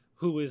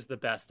who is the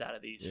best out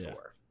of these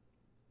four.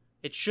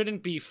 It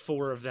shouldn't be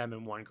four of them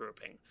in one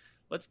grouping.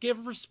 Let's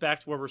give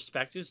respect where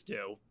respect is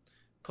due.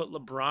 Put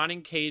LeBron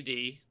and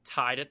KD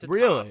tied at the top.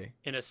 Really?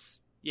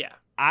 It's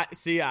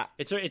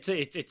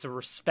a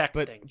respect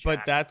thing, Jack.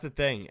 But that's the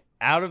thing.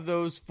 Out of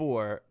those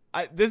four,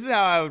 this is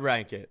how I would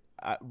rank it.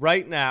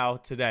 Right now,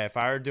 today, if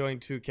I were doing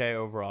 2K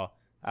overall,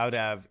 I would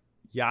have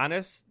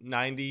Giannis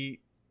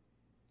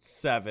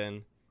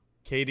 97,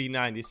 KD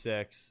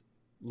 96,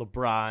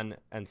 LeBron,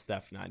 and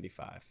Steph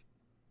 95.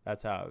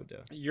 That's how I would do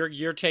it.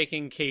 You're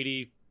taking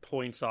KD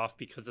points off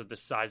because of the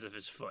size of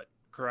his foot,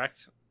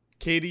 correct?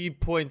 KD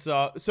points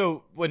off.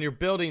 So when you're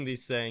building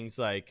these things,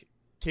 like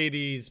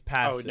KD's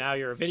passing. Oh, now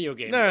you're a video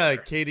game. No,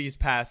 like KD's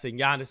passing.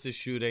 Giannis is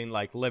shooting,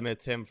 like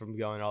limits him from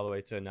going all the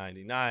way to a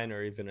 99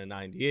 or even a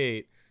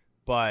 98.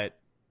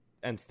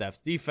 And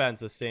Steph's defense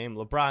the same.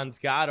 LeBron's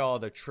got all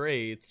the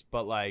traits,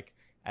 but like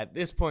at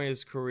this point in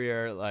his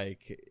career,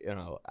 like, you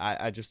know,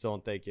 I just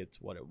don't think it's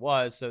what it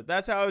was. So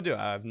that's how I would do it.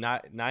 I have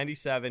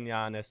 97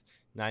 Giannis,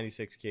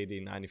 96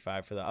 KD,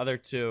 95 for the other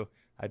two.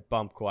 I'd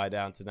bump Kawhi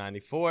down to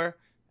 94,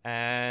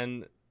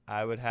 and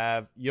I would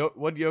have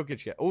what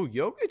Jokic get? Oh,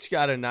 Jokic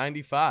got a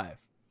 95.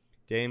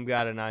 Dame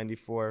got a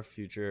 94,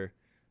 future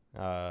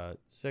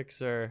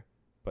Sixer,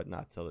 but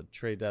not till the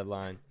trade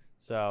deadline.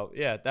 So,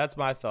 yeah, that's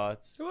my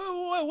thoughts.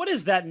 What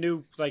is that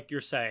new, like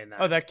you're saying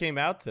that? Oh, that came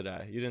out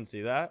today. You didn't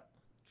see that?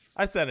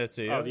 I sent it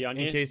to you. Oh, the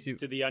Onion? In case you...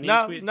 Did the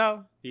Onion tweet?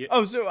 No.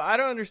 Oh, so I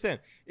don't understand.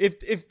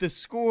 If the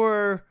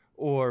Score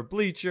or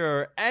Bleacher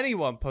or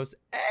anyone posts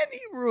any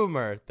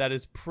rumor that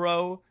is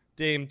pro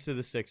Dame to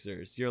the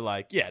Sixers, you're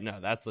like, yeah, no,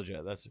 that's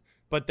legit.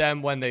 But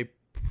then when they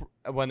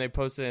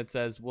post it, it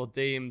says, well,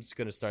 Dame's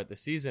going to start the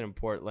season in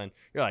Portland.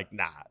 You're like,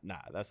 nah,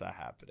 that's not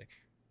happening.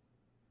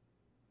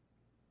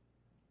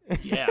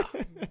 Yeah.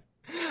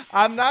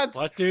 I'm not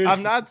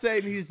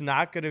saying he's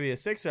not going to be a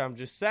Sixer. I'm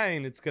just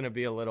saying it's going to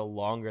be a little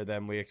longer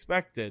than we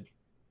expected.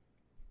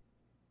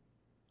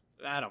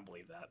 I don't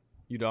believe that.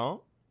 You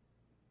don't?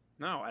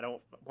 No, I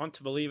don't want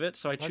to believe it,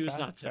 so I choose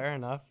not to. Fair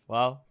enough.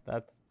 Well,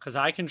 that's... Because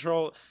I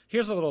control...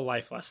 Here's a little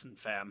life lesson,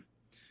 fam.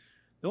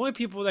 The only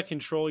people that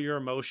control your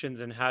emotions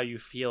and how you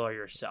feel are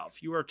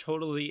yourself. You are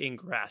totally in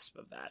grasp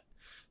of that.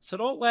 So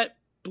don't let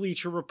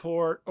Bleacher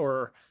Report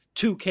or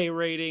 2K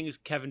ratings,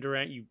 Kevin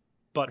Durant, you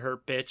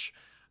butthurt bitch,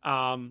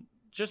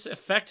 just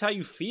affect how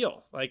you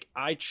feel. Like,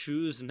 I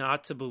choose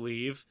not to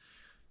believe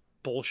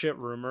bullshit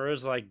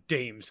rumors like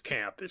Dame's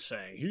camp is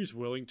saying he's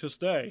willing to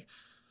stay.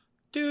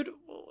 Dude,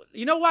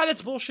 you know why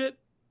that's bullshit?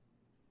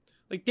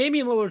 Like,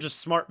 Damian Lillard's a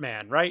smart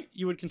man, right?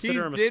 You would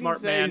consider him a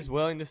smart man. He's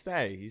willing to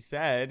stay. He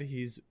said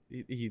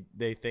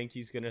they think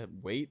he's going to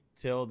wait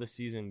till the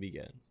season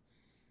begins.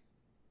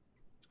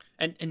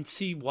 And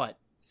see what?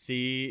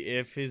 See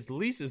if his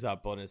lease is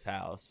up on his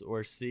house,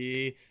 or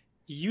see...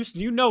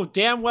 You know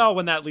damn well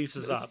when that lease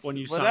is up, when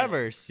you sign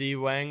whatever. it. See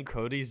when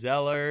Cody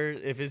Zeller,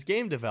 if his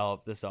game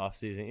developed this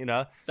offseason, you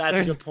know. That's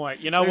a good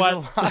point. You know what?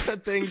 There's a lot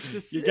of things to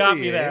see. You got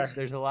me there.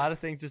 There's a lot of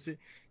things to see.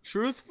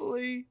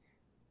 Truthfully,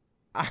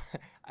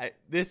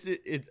 this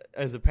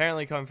is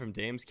apparently coming from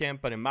Dame's camp,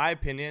 but in my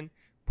opinion,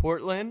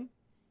 Portland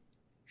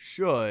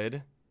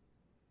should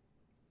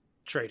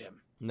trade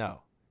him.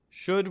 No.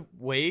 Should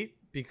wait,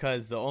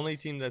 because the only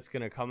team that's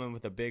going to come in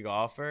with a big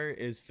offer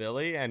is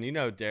Philly. And you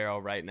know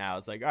Daryl right now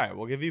is like, all right,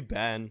 we'll give you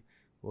Ben,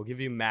 we'll give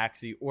you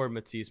Maxey or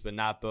Matisse, but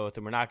not both,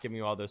 and we're not giving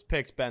you all those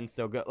picks. Ben's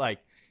still good. Like,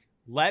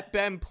 let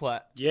Ben play.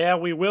 Yeah,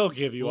 we will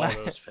give you all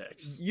those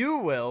picks. You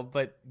will,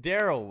 but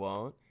Daryl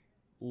won't.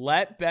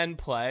 Let Ben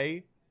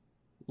play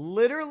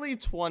literally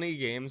 20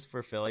 games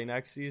for Philly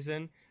next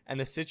season, and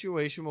the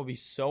situation will be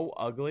so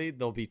ugly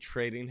they'll be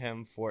trading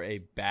him for a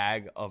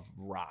bag of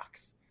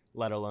rocks,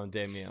 let alone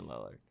Damian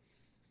Lillard.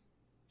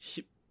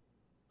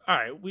 All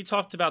right, we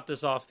talked about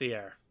this off the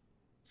air.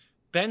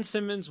 Ben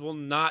Simmons will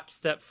not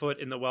step foot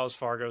in the Wells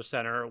Fargo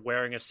Center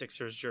wearing a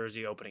Sixers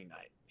jersey opening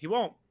night. He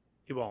won't.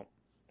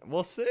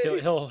 We'll see.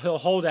 He'll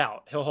hold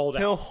out. He'll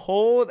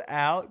hold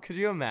out. Could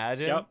you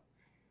imagine? Yep.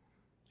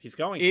 He's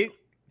going to.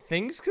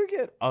 Things could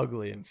get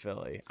ugly in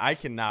Philly. I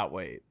cannot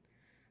wait.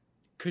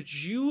 Could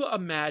you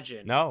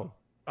imagine? No.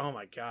 Oh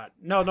my God.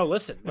 No,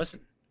 listen.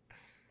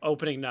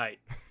 Opening night,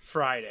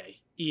 Friday,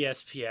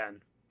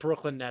 ESPN,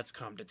 Brooklyn Nets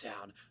come to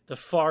town. The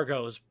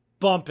Fargo's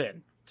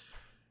bumping.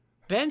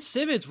 Ben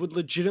Simmons would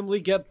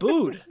legitimately get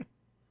booed.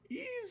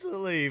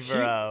 Easily,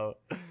 bro.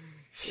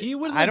 He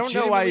would legitimately I don't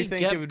know why you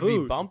think it would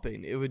booed. be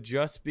bumping. It would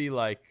just be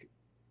like...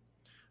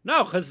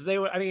 No, because they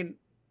would... I mean,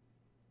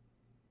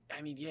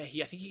 yeah,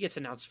 I think he gets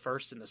announced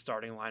first in the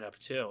starting lineup,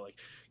 too. Like,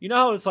 you know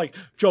how it's like,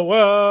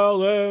 Joel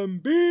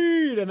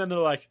Embiid, and then they're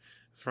like,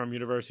 from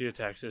University of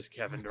Texas,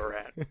 Kevin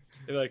Durant.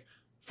 They're like,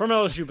 from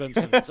LSU, Ben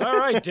Simmons. All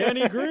right,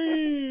 Danny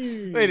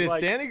Green. Wait, is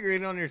Danny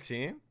Green on your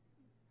team?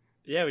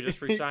 Yeah, we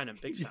just re-signed him.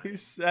 Big signing. You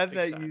said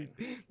that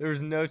there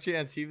was no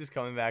chance he was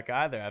coming back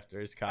either after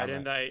his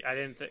comment. I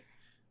didn't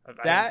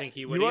think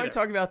he would. You want to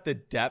talk about the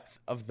depth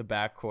of the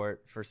backcourt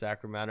for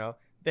Sacramento?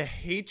 The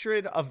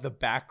hatred of the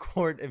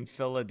backcourt in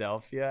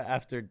Philadelphia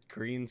after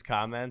Green's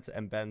comments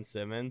and Ben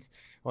Simmons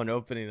on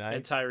opening night.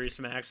 And Tyrese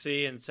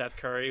Maxey and Seth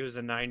Curry, who's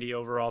a 90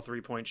 overall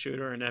three-point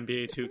shooter in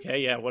NBA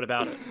 2K. Yeah, what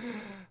about it?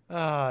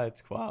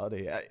 It's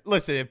quality.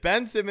 Listen, if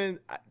Ben Simmons...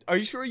 Are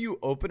you sure you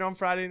open on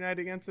Friday night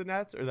against the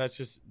Nets, or that's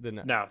just the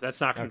Nets? No, that's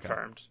not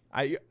confirmed.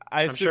 Okay.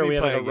 I'm sure we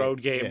have a road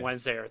game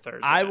Wednesday or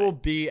Thursday. I will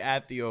be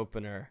at the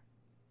opener.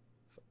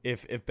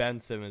 If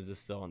Ben Simmons is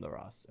still on the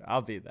roster,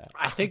 I'll be there.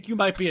 I think you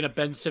might be in a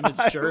Ben Simmons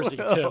jersey,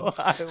 too.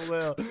 I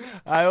will.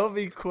 I will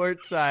be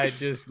courtside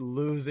just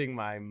losing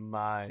my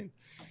mind.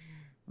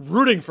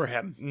 Rooting for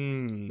him.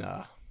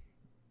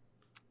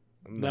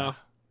 No.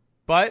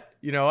 But,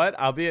 you know what?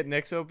 I'll be at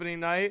Knicks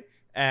opening night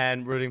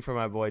and rooting for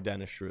my boy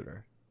Dennis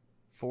Schroeder.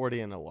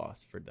 40 and a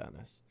loss for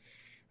Dennis.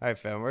 All right,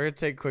 fam, we're going to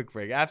take a quick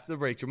break. After the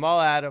break, Jamal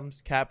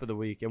Adams, Cap of the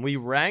Week, and we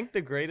rank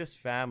the greatest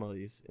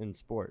families in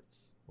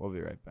sports. We'll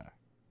be right back.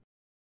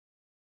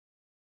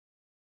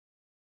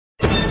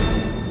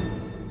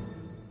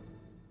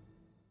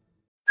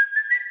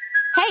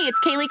 Hey, it's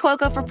Kaylee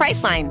Cuoco for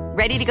Priceline.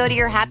 Ready to go to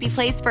your happy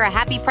place for a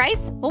happy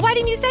price? Well, why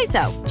didn't you say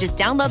so? Just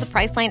download the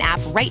Priceline app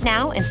right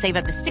now and save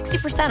up to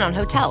 60% on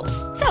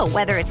hotels. So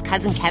whether it's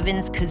Cousin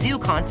Kevin's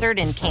Kazoo Concert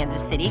in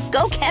Kansas City,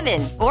 go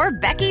Kevin, or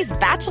Becky's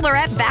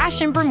Bachelorette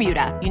Bash in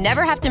Bermuda, you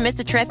never have to miss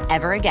a trip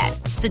ever again.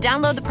 So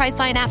download the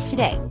Priceline app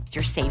today.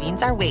 Your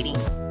savings are waiting.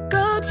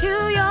 Go to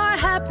your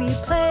happy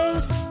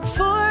place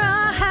for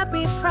a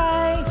happy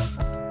price.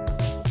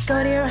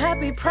 Go to your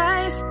happy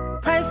price,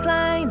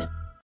 Priceline.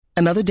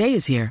 Another day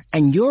is here,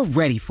 and you're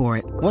ready for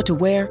it. What to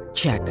wear?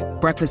 Check.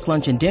 Breakfast,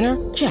 lunch, and dinner?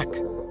 Check.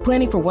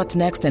 Planning for what's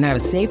next and how to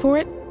save for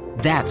it?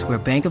 That's where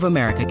Bank of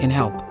America can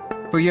help.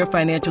 For your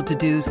financial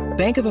to-dos,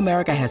 Bank of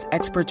America has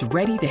experts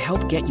ready to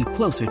help get you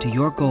closer to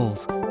your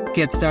goals.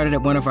 Get started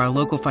at one of our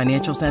local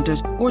financial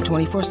centers or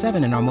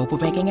 24/7 in our mobile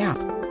banking app.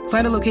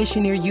 Find a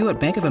location near you at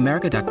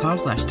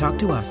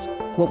bankofamerica.com/talktous.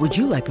 What would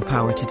you like the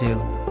power to do?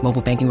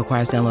 Mobile banking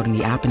requires downloading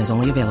the app and is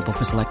only available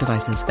for select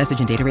devices. Message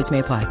and data rates may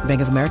apply.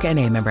 Bank of America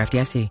N.A., member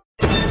FDIC.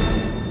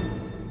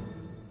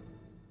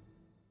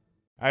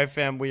 All right,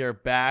 fam, we are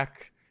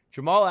back.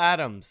 Jamal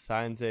Adams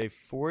signs a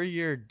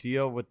 4-year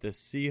deal with the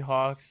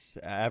Seahawks.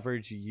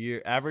 Average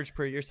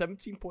per year,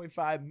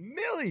 $17.5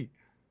 million.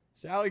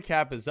 Salary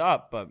cap is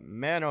up, but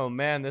man, oh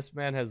man, this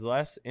man has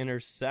less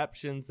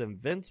interceptions than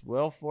Vince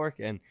Wilfork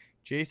and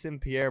Jason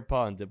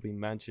Pierre-Paul. And did we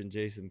mention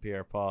Jason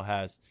Pierre-Paul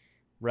has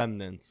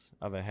remnants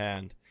of a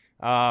hand?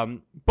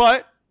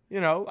 But,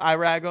 I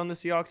rag on the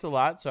Seahawks a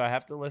lot, so I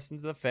have to listen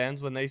to the fans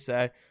when they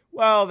say,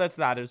 well, that's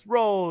not his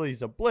role.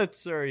 He's a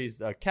blitzer.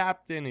 He's a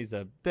captain. He's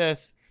a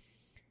this.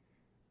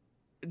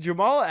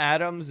 Jamal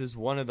Adams is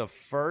one of the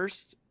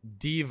first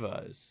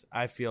divas,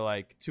 I feel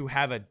like, to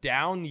have a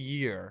down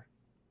year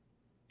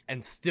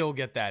and still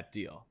get that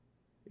deal.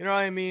 You know what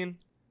I mean?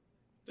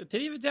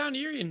 Did he have a down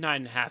year in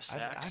 9.5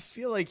 sacks? I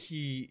feel like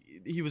he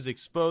was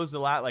exposed a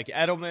lot, like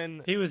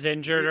Edelman. He was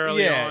injured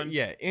early on.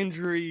 Yeah,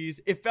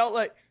 injuries. It felt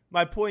like,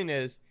 my point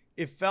is,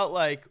 it felt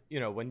like,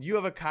 when you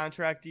have a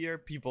contract year,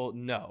 people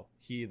know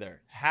he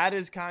either had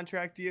his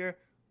contract year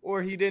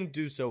or he didn't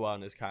do so well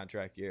in his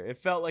contract year. It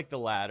felt like the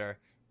latter,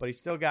 but he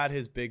still got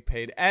his big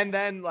paid. And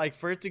then,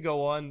 for it to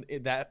go on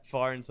that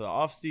far into the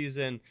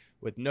offseason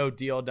with no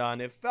deal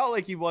done, it felt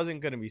like he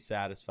wasn't going to be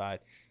satisfied.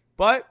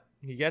 But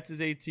he gets his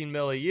 $18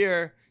 million a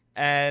year,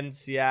 and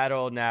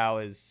Seattle now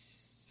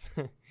is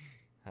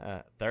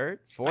third,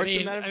 fourth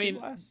in the NFC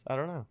West. I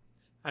don't know.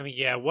 I mean,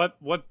 yeah,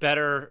 what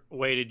better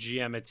way to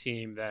GM a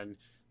team than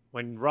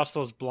when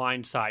Russell's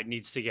blind side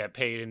needs to get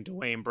paid and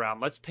Dwayne Brown?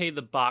 Let's pay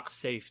the box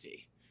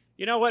safety.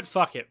 You know what?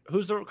 Fuck it.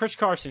 Who's the Chris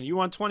Carson? You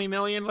want $20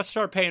 million? Let's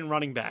start paying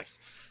running backs.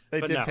 They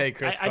did pay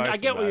Chris Carson, by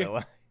the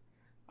way.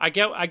 I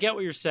get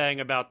what you're saying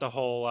about the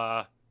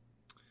whole,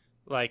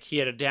 he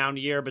had a down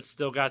year but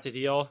still got the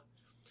deal.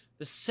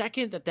 The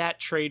second that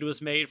trade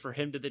was made for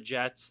him to the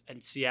Jets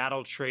and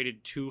Seattle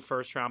traded 2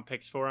 first-round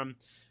picks for him,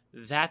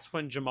 that's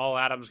when Jamal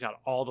Adams got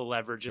all the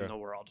leverage in the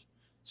world.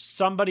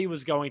 Somebody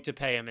was going to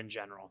pay him in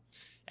general.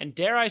 And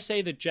dare I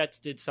say the Jets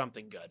did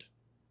something good.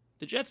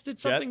 The Jets did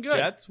something good.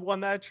 Jets won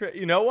that trade.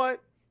 You know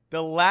what?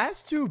 The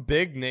last 2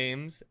 big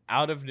names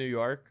out of New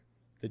York,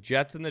 the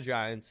Jets and the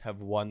Giants, have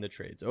won the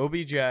trades.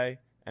 OBJ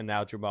and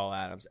now Jamal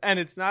Adams. And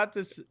it's not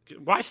this.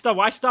 Why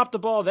stop the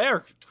ball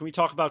there? Can we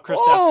talk about Chris?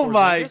 Oh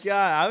my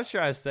God! I was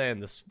trying to stay in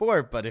the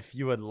sport, but if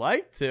you would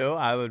like to,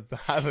 I would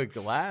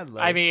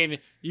gladly. I mean,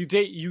 you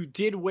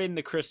did win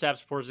the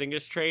Kristaps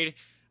Porzingis trade.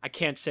 I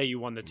can't say you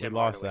won the Tim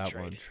Hardaway trade. We lost that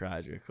one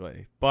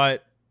tragically,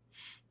 but.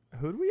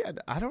 Who do we had?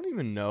 I don't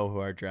even know who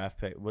our draft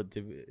pick.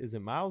 Is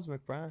it Miles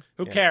McBride?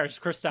 Who cares?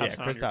 Kristaps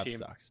on your team.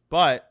 Sucks.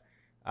 But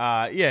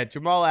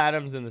Jamal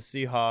Adams and the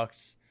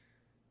Seahawks.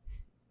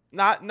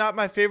 Not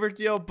my favorite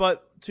deal,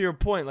 but to your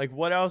point,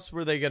 what else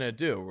were they gonna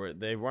do?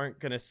 They weren't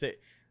gonna say,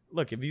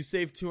 look, if you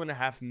save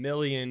 $2.5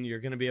 million, you're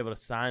gonna be able to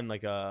sign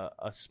a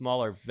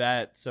smaller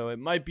vet, so it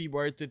might be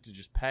worth it to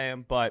just pay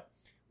him. But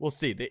we'll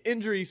see. The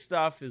injury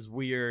stuff is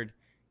weird.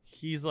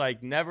 He's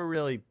never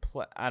really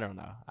I don't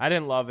know. I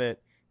didn't love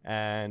it.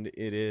 And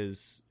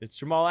it's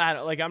Jamal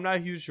Adams. I'm not a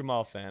huge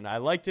Jamal fan. I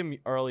liked him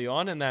early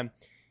on, and then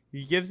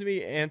he gives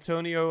me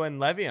Antonio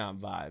and Le'Veon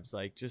vibes.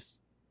 I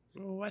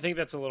think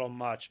that's a little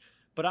much.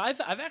 But I've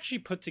actually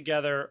put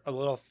together a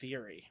little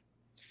theory.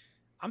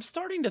 I'm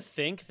starting to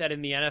think that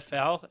in the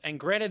NFL, and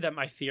granted that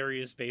my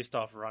theory is based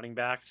off running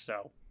backs,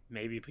 so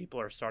maybe people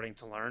are starting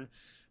to learn.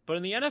 But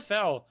in the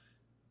NFL,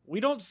 we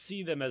don't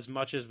see them as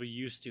much as we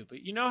used to.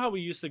 But you know how we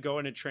used to go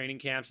into training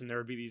camps and there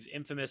would be these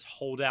infamous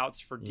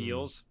holdouts for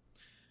deals?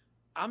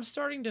 I'm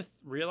starting to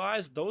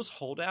realize those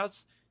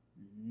holdouts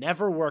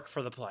never work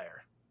for the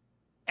player.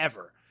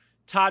 Ever.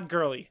 Todd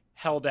Gurley,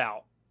 held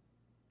out,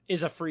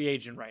 is a free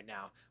agent right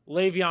now.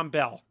 Le'Veon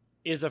Bell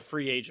is a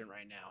free agent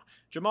right now.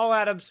 Jamal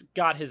Adams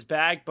got his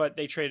bag, but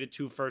they traded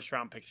 2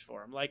 first-round picks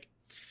for him.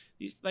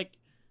 It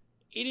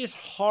is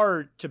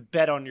hard to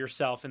bet on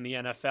yourself in the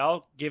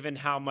NFL, given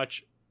how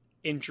much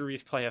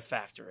injuries play a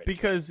factor in.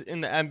 Because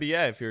in the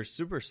NBA, if you're a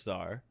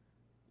superstar,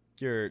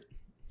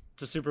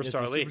 It's a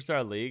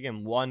superstar league,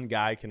 and one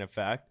guy can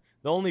affect.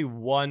 The only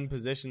one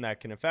position that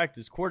can affect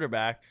is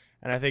quarterback,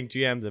 and I think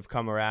GMs have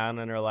come around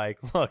and are like,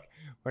 look,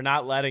 we're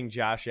not letting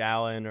Josh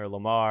Allen or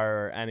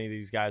Lamar or any of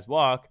these guys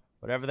walk.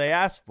 Whatever they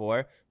ask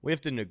for, we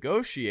have to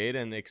negotiate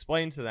and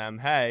explain to them,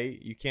 hey,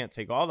 you can't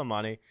take all the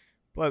money,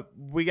 but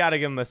we got to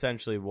give them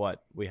essentially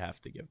what we have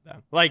to give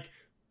them.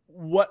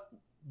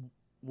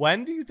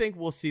 When do you think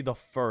we'll see the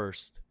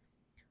first,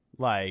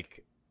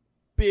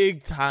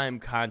 big time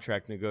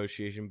contract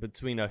negotiation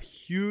between a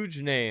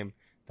huge name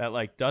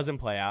that doesn't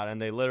play out,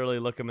 and they literally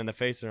look him in the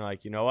face and are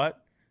like, you know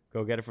what?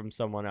 Go get it from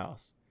someone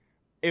else.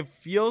 It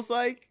feels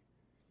like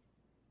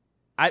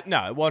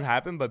no, it won't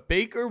happen, but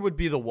Baker would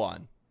be the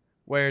one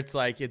where it's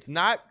it's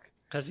not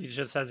because he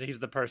just says he's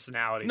the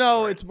personality.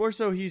 No, it's more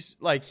so he's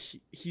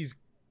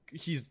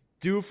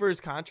due for his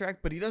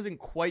contract, but he doesn't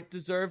quite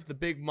deserve the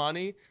big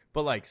money,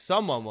 but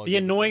someone will. The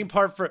annoying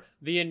part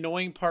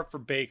for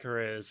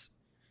Baker is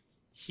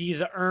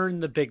he's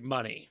earned the big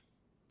money,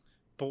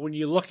 but when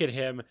you look at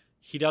him,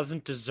 he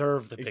doesn't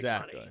deserve the big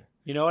money.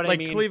 You know what I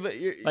mean? Cleveland,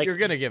 you're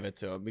gonna give it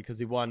to him because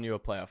he won you a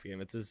playoff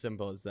game. It's as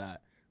simple as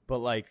that.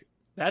 But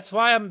that's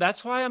why I'm,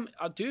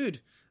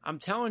 dude. I'm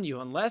telling you,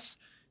 unless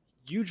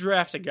you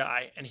draft a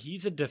guy and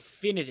he's a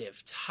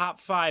definitive top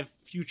 5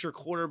 future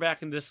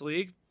quarterback in this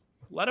league,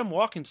 let him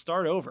walk and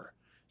start over.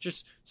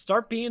 Just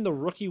start being the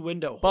rookie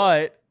window.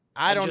 But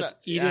I don't know.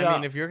 I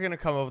mean, if you're going to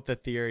come up with a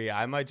theory,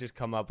 I might just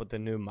come up with a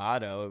new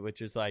motto,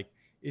 which is like,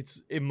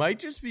 it might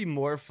just be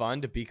more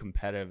fun to be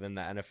competitive in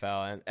the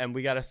NFL, and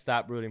we got to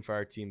stop rooting for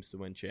our teams to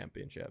win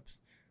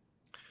championships.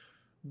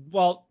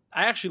 Well,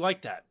 I actually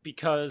like that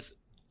because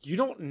you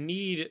don't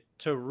need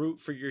to root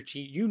for your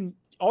team.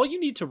 All you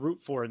need to root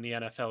for in the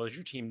NFL is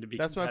your team to be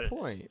competitive. That's my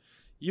point.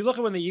 You look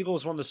at when the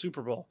Eagles won the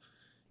Super Bowl.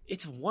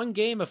 It's one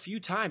game a few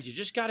times. You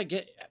just got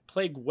to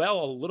play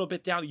well a little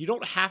bit down. You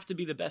don't have to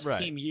be the best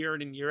team year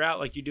in and year out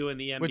like you do in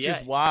the NBA. Which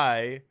is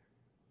why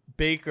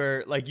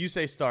Baker, like you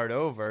say, start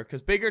over,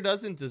 because Baker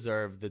doesn't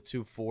deserve the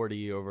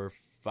 240 over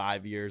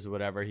 5 years or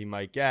whatever he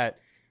might get.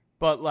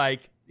 But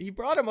like he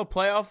brought him a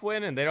playoff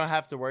win, and they don't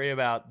have to worry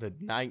about the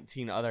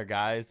 19 other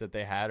guys that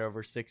they had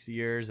over 6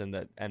 years and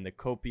the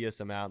copious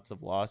amounts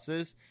of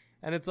losses.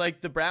 And it's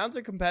like the Browns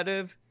are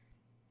competitive,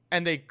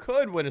 and they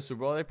could win a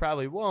Super Bowl. They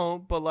probably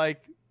won't, but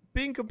like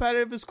being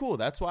competitive is cool.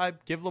 That's why I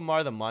give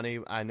Lamar the money.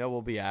 I know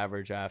we'll be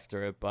average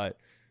after it, but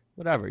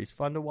whatever. He's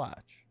fun to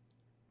watch.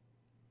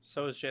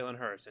 So is Jalen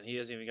Hurts, and he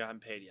hasn't even gotten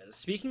paid yet.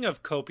 Speaking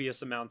of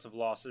copious amounts of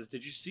losses,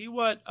 did you see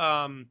what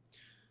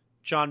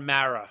John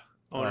Mara,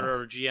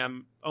 owner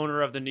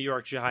of the New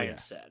York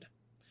Giants, said?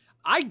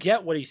 I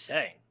get what he's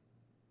saying,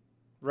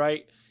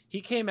 right?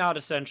 He came out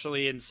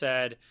essentially and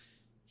said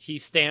he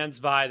stands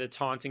by the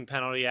taunting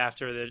penalty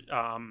after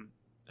the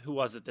who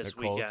was it this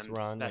weekend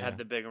that had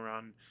the big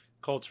run?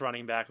 Colts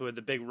running back who had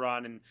the big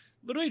run and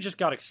literally just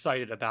got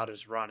excited about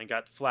his run and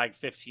got flagged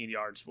 15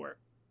 yards for it.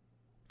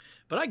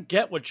 But I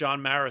get what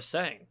John Mara is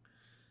saying.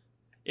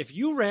 If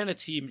you ran a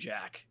team,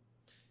 Jack,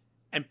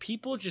 and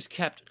people just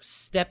kept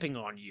stepping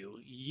on you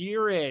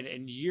year in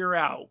and year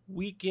out,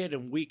 week in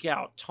and week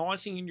out,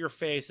 taunting in your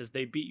face as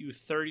they beat you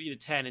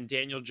 30-10 and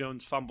Daniel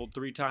Jones fumbled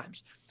 3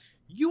 times,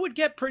 you would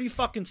get pretty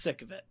fucking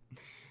sick of it.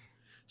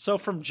 So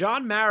from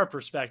John Mara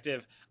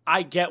perspective,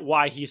 I get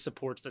why he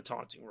supports the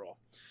taunting rule.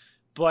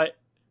 But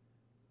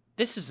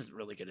this isn't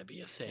really going to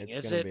be a thing, is it?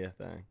 It's going to be a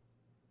thing.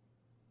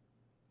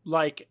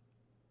 Like,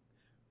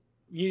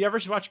 you ever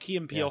watch Key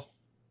and Peele?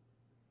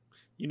 Yeah.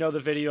 You know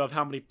the video of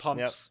how many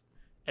pumps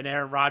and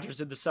Aaron Rodgers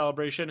did the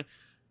celebration?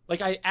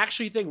 Like, I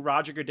actually think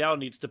Roger Goodell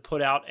needs to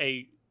put out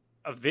a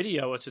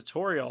video, a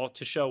tutorial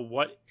to show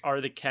what are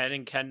the can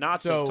and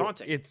cannots of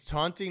taunting. It's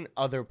taunting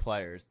other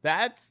players.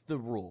 That's the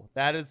rule.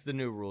 That is the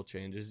new rule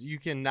changes. You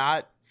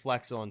cannot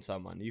flex on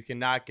someone. You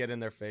cannot get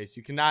in their face.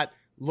 You cannot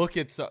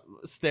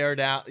stare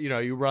down. You know,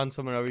 you run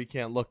someone over, you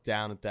can't look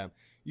down at them.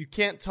 You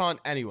can't taunt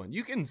anyone.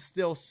 You can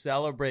still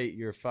celebrate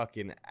your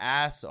fucking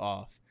ass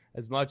off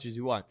as much as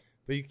you want,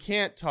 but you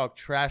can't talk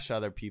trash to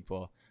other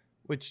people,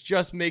 which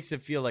just makes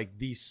it feel like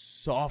the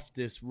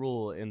softest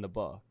rule in the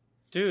book.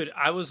 Dude,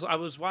 I was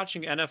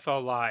watching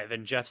NFL Live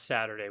and Jeff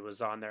Saturday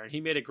was on there and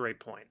he made a great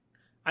point.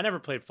 I never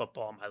played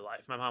football in my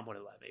life. My mom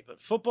wouldn't let me, but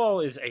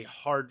football is a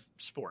hard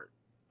sport,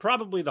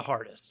 probably the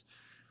hardest.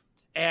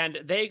 And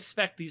they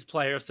expect these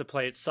players to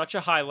play at such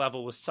a high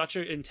level with such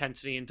an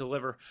intensity and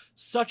deliver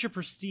such a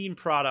pristine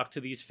product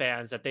to these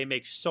fans that they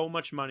make so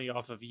much money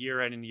off of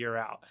year in and year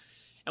out.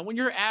 And when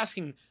you're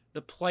asking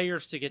the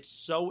players to get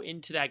so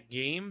into that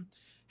game,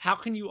 how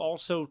can you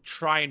also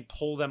try and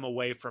pull them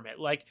away from it?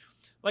 Like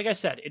I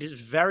said, it is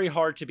very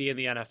hard to be in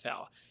the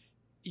NFL.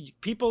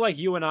 People like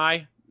you and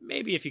I,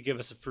 maybe if you give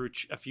us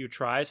a few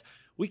tries,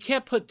 we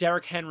can't put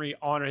Derrick Henry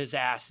on his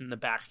ass in the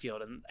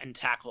backfield and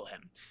tackle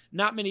him.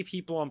 Not many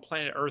people on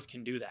planet Earth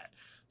can do that.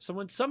 So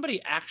when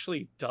somebody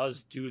actually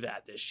does do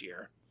that this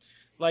year,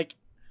 like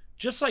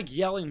just like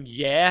yelling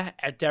 "yeah"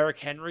 at Derrick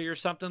Henry or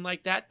something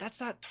like that,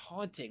 that's not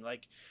taunting.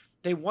 Like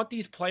they want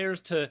these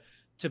players to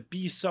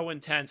be so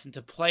intense and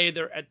to play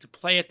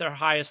at their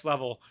highest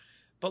level.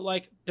 But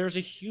like there's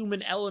a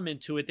human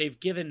element to it. They've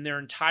given their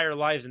entire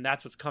lives, and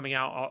that's what's coming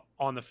out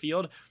on the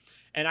field.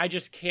 And I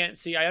just can't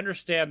see. I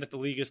understand that the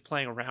league is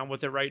playing around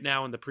with it right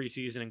now in the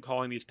preseason and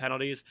calling these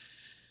penalties.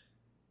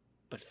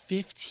 But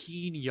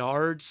 15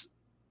 yards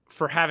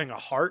for having a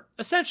heart,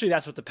 essentially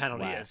that's what the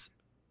penalty is.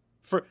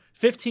 For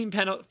 15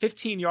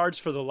 yards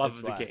for the love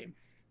of the game.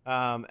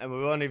 And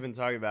we won't even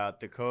talk about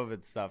the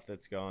COVID stuff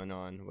that's going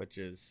on, which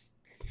is,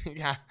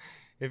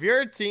 if you're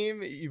a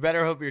team, you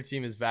better hope your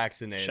team is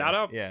vaccinated. Shout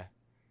out. Yeah.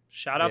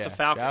 Shout out the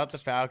Falcons. Shout out the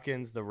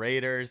Falcons, the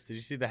Raiders. Did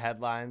you see the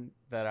headline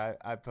that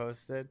I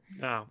posted?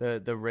 No.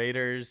 The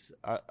Raiders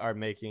are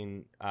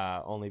making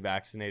only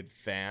vaccinated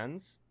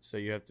fans, so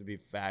you have to be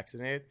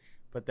vaccinated.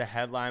 But the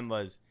headline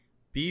was,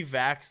 be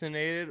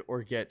vaccinated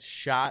or get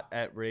shot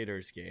at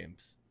Raiders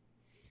games.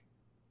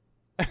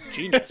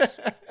 Genius.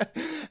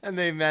 And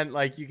they meant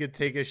like you could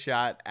take a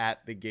shot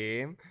at the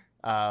game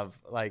of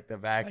like the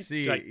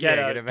vaccine.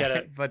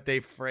 But they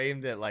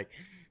framed it like...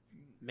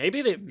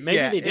 Maybe they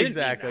didn't.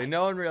 Exactly.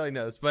 No one really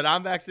knows. But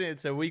I'm vaccinated,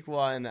 so week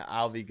 1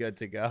 I'll be good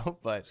to go.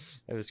 But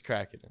it was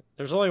cracking it.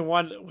 There's only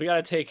one. We got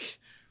to take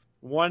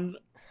one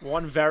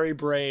very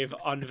brave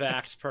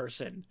unvaxxed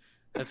person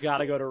has got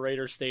to go to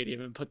Raiders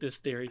Stadium and put this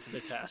theory to the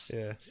test.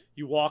 Yeah.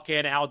 You walk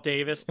in, Al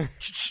Davis.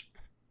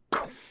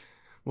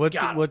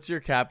 What's your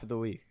cap of the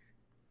week?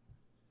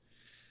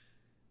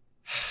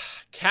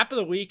 Cap of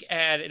the week,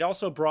 and it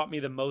also brought me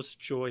the most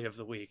joy of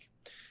the week.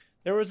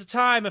 There was a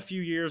time a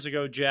few years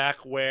ago,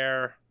 Jack,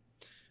 where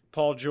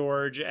Paul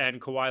George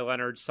and Kawhi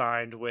Leonard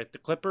signed with the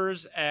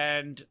Clippers,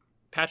 and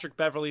Patrick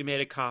Beverley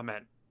made a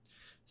comment.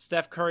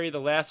 Steph Curry, the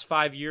last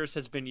 5 years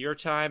has been your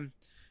time.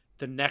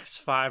 The next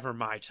 5 are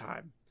my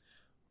time.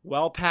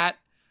 Well, Pat,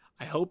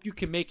 I hope you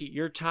can make it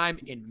your time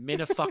in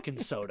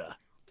Minnefucking-soda.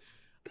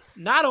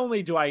 Not only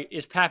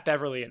is Pat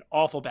Beverley an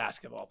awful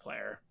basketball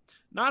player,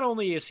 not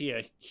only is he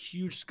a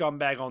huge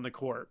scumbag on the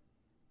court,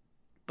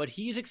 but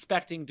he's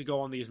expecting to go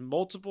on these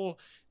multiple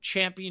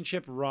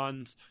championship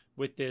runs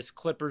with this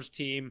Clippers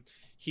team.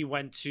 He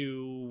went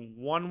to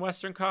 1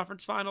 Western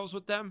Conference Finals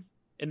with them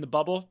in the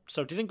bubble,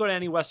 so didn't go to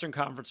any Western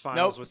Conference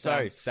Finals with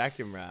them.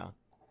 Second round.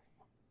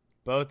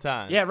 Both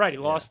times. Yeah, right. He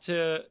lost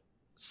to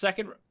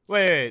second.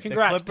 Wait.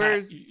 Congrats, the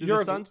Clippers. Pat. Did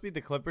the Suns beat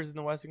the Clippers in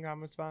the Western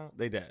Conference Final?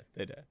 They did.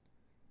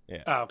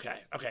 Yeah. Oh,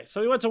 okay.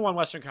 So he went to 1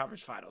 Western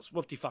Conference Finals.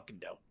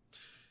 Whoop-de-fucking-do.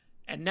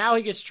 And now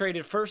he gets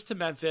traded first to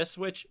Memphis,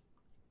 which,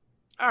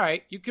 all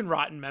right, you can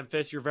rot in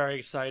Memphis. You're very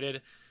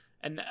excited.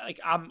 And like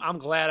I'm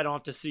glad I don't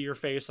have to see your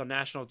face on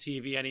national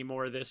TV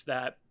anymore,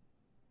 that.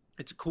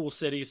 It's a cool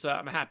city, so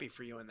I'm happy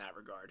for you in that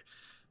regard.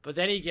 But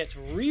then he gets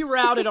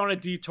rerouted on a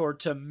detour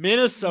to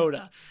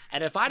Minnesota.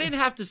 And if I didn't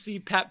have to see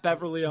Pat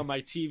Beverley on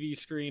my TV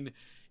screen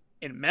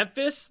in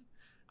Memphis,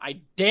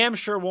 I damn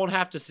sure won't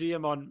have to see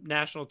him on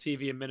national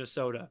TV in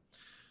Minnesota.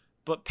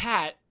 But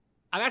Pat,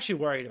 I'm actually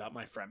worried about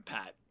my friend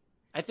Pat.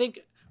 I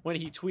think when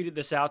he tweeted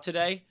this out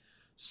today,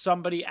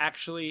 somebody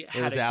actually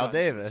had it was Al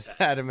Davis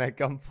had him at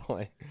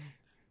gunpoint.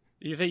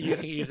 You think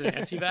he's an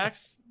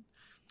anti-vax?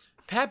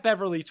 Pat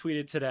Beverley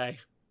tweeted today,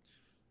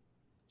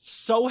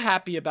 so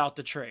happy about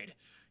the trade.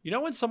 You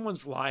know when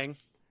someone's lying?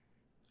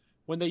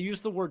 When they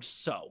use the word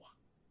so.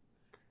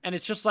 And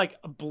it's just like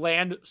a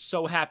bland,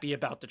 so happy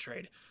about the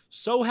trade.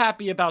 So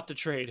happy about the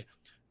trade.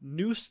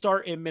 New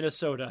start in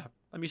Minnesota.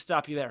 Let me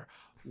stop you there.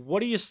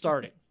 What are you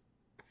starting?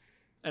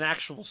 An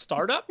actual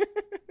startup?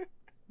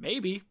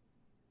 Maybe.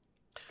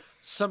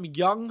 Some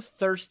young,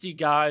 thirsty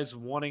guys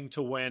wanting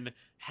to win.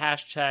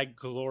 #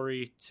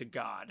 glory to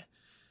God.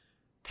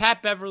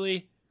 Pat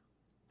Beverley,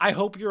 I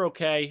hope you're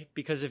okay,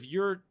 because if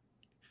you're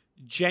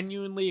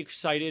genuinely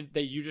excited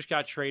that you just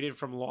got traded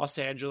from Los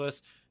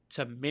Angeles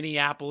to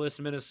Minneapolis,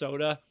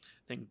 Minnesota,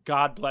 then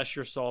God bless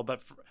your soul.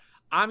 But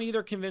I'm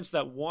either convinced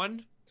that,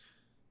 one,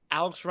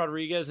 Alex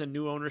Rodriguez and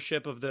new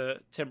ownership of the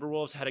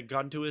Timberwolves had a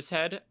gun to his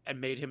head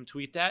and made him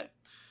tweet that,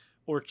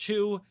 or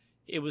two,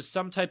 it was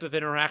some type of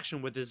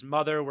interaction with his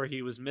mother where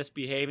he was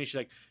misbehaving. She's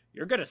like,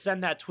 you're going to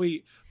send that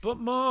tweet, but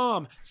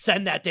Mom,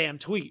 send that damn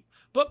tweet.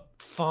 But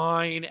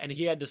fine. And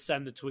he had to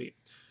send the tweet.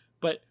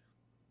 But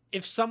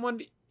if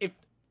someone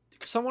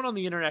on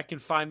the internet can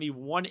find me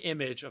one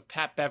image of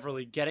Pat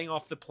Beverley getting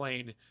off the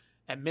plane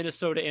at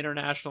Minnesota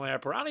International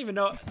Airport, I don't even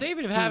know. They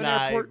even have an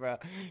airport. Bro.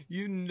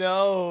 You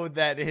know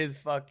that his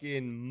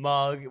fucking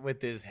mug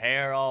with his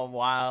hair all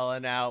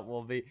wilding out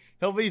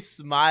he'll be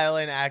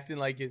smiling, acting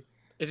like it.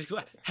 It's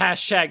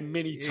 #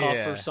 mini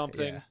tough or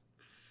something. Yeah.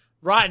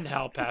 Rotten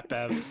hell, Pat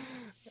Bev.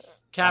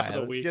 Cap of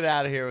the week. Let's get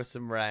out of here with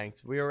some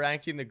ranks. We are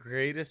ranking the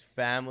greatest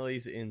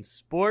families in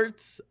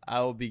sports.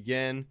 I will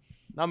begin.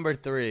 Number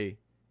 3.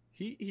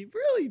 He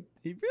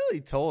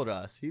really told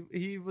us.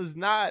 He was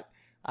not.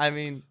 I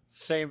mean,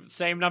 same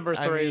number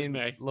 3 as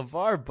me.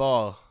 LeVar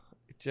Ball,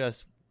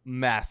 just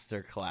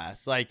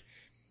masterclass. Like,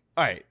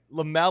 all right,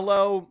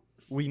 LaMelo.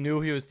 We knew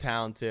he was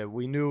talented.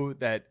 We knew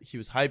that he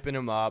was hyping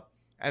him up,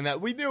 and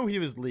that we knew he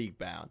was league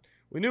bound.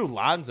 We knew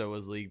Lonzo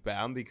was league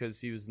bound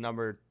because he was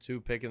number 2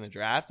 pick in the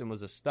draft and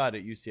was a stud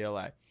at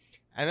UCLA.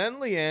 And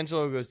then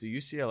LiAngelo goes to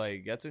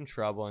UCLA, gets in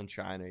trouble in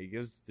China. He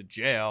goes to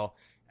jail,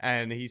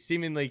 and he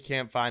seemingly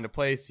can't find a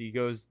place. He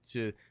goes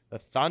to the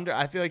Thunder.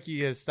 I feel like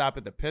he had to stop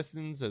at the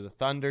Pistons or the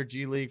Thunder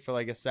G League for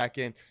like a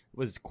second,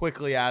 was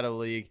quickly out of the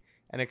league.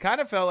 And it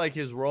kind of felt like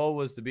his role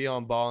was to be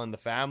on Ball in the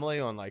Family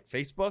on like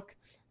Facebook,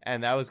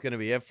 and that was going to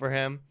be it for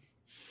him.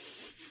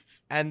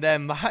 And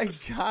then, my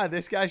God,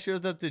 this guy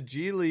shows up to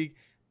G League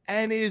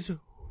and is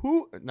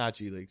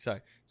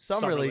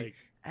Summer League,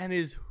 and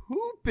is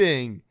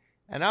hooping.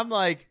 And I'm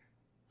like,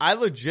 I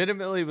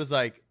legitimately was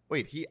like,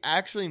 wait, he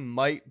actually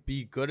might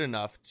be good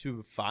enough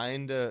to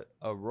find a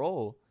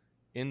role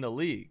in the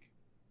league.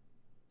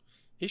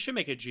 He should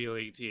make a G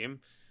League team.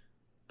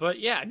 But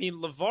yeah, I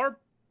mean,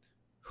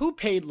 who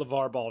paid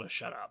LeVar Ball to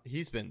shut up?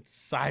 He's been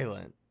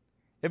silent.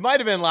 It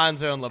might have been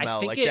Lonzo and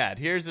LaMelo. Like, Dad,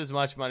 here's as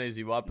much money as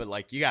you want, but,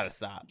 like, you got to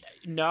stop.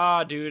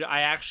 Nah, dude.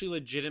 I actually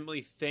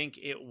legitimately think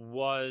it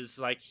was,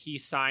 like, he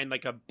signed,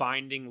 like, a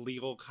binding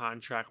legal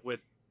contract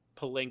with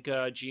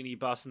Pelinka, Jeannie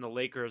Buss, and the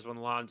Lakers when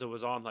Lonzo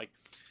was on, like,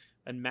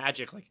 and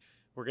Magic. Like,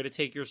 we're going to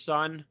take your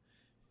son.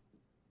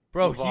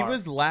 Bro, LeVar, he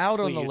was loud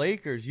please. on the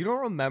Lakers. You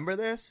don't remember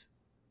this?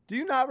 Do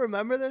you not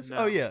remember this? No.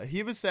 Oh, yeah.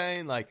 He was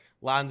saying, like,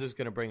 Lonzo's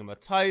going to bring him a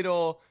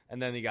title,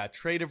 and then he got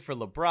traded for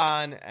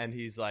LeBron, and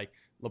he's like,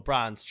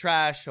 LeBron's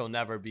trash. He'll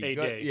never be AD.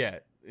 good. Yeah.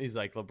 He's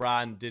like,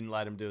 LeBron didn't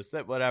let him do his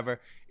thing,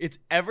 whatever. It's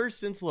ever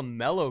since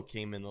LaMelo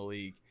came in the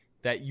league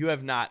that you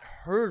have not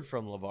heard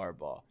from LeVar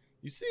Ball.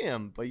 You see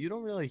him, but you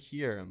don't really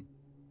hear him.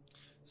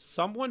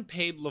 Someone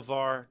paid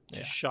LeVar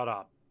to shut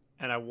up,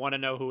 and I want to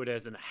know who it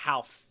is and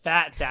how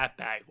fat that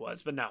bag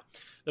was. But no,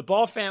 the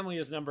Ball family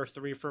is number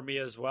 3 for me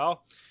as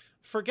well.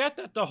 Forget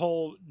that the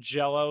whole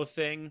Jell-O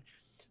thing.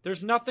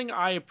 There's nothing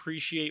I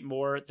appreciate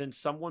more than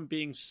someone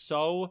being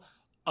so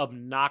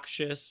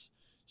obnoxious,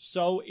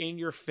 so in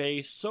your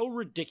face, so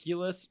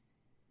ridiculous,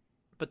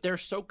 but they're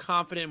so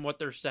confident in what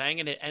they're saying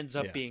and it ends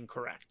up being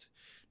correct.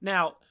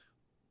 Now,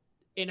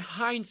 in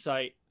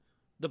hindsight,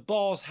 the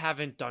Balls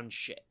haven't done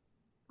shit,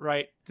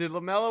 right? Did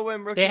LaMelo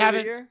win Rookie of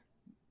the Year?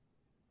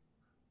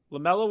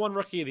 LaMelo won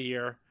Rookie of the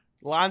Year.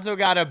 Lonzo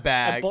got a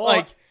bag.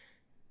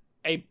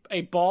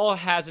 A Ball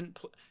hasn't...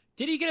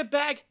 Did he get a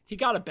bag? He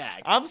got a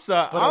bag. I'm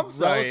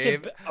sorry.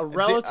 A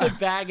relative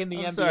bag in the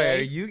NBA. Sorry,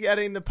 are you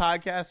getting the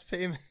podcast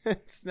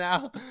payments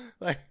now?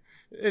 Like,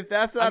 if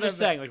that's not... I'm just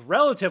saying, like,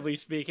 relatively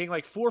speaking,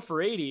 like 4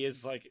 for 80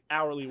 is like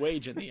hourly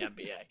wage in the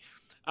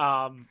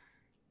NBA.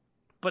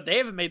 But they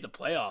haven't made the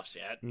playoffs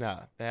yet.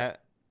 No,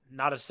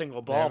 not a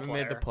single ball they haven't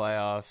player. made the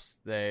playoffs.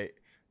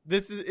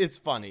 It's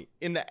funny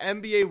in the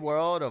NBA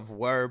world of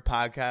word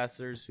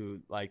podcasters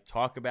who like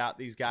talk about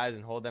these guys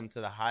and hold them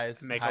to the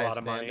highest a lot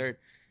of standard. Money.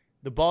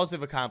 The Balls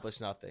have accomplished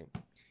nothing.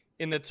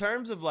 In the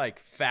terms of like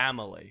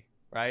family,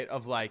 right?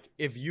 Of like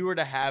if you were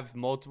to have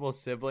multiple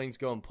siblings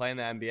go and play in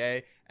the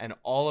NBA and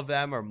all of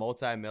them are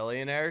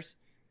multimillionaires,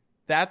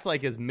 that's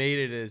like as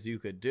mated as you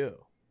could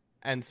do.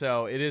 And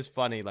so it is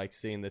funny like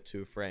seeing the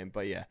two frame.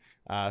 But yeah,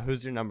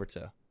 who's your number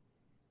 2?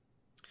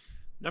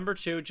 Number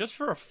 2, just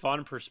for a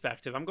fun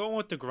perspective, I'm going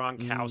with the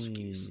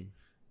Gronkowskis.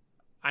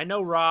 I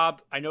know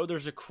Rob. I know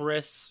there's a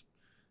Chris.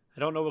 I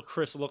don't know what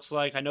Chris looks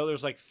like. I know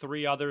there's like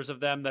 3 others of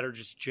them that are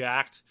just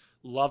jacked,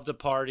 love to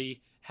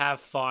party,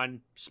 have fun,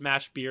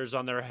 smash beers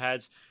on their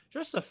heads.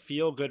 Just a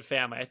feel-good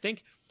family. I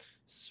think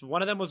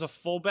one of them was a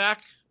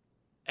fullback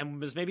and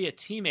was maybe a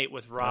teammate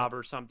with Rob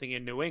or something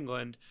in New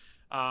England.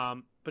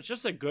 But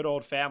just a good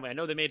old family. I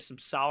know they made some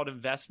solid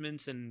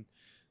investments in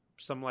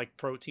some like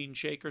protein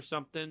shake or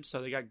something,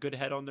 so they got good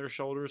head on their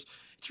shoulders.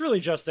 It's really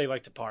just they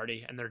like to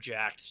party and they're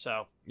jacked,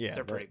 so yeah,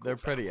 they're pretty cool. They're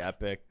pretty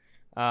epic.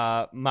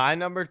 My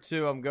number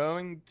 2, I'm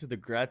going to the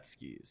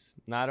Gretzkys.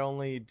 Not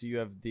only do you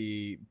have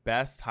the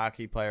best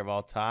hockey player of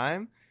all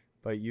time,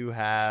 but you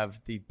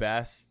have the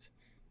best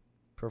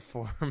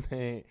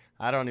performing.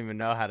 I don't even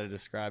know how to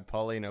describe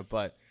Paulino,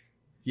 but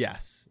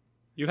yes.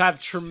 You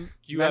have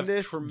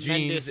tremendous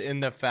genes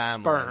in the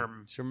family.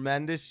 Sperm.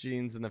 Tremendous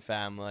genes in the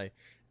family.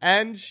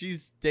 And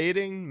she's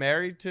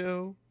married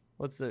to,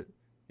 Dustin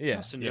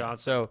Johnson.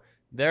 So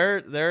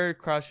they're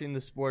crushing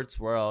the sports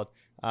world.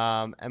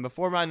 And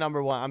before my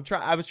number 1,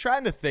 I was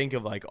trying to think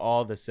of like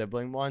all the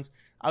sibling ones.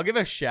 I'll give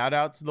a shout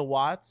out to the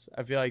Watts.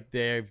 I feel like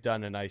they've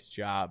done a nice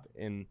job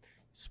in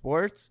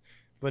sports.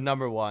 But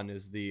number 1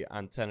 is the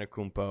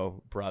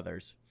Antetokounmpo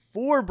brothers.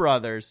 4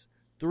 brothers,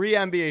 3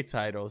 NBA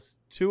titles,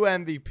 2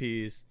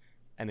 MVPs,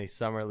 and a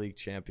Summer League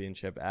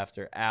championship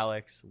after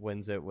Alex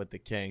wins it with the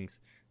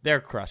Kings. They're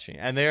crushing,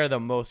 and they are the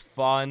most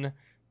fun.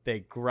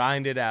 They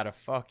grind it out of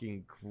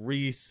fucking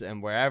Greece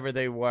and wherever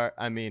they were.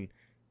 I mean,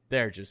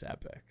 they're just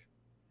epic.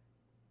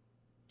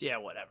 Yeah,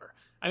 whatever.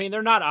 I mean,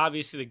 they're not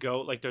obviously the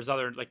GOAT. Like, there's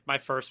other, like, my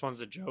first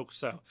one's a joke.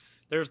 So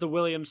there's the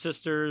Williams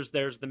sisters,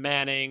 there's the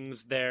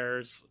Mannings,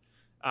 there's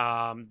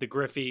the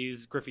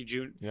Griffeys, Griffey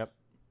Jr. Yep.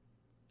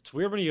 It's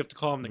weird when you have to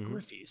call them the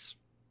Griffeys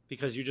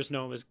because you just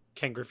know them as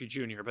Ken Griffey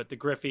Jr., but the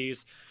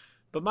Griffeys.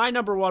 But my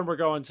number 1, we're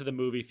going to the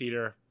movie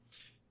theater.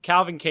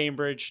 Calvin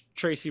Cambridge,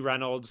 Tracy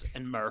Reynolds,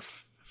 and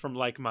Murph from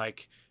Like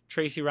Mike.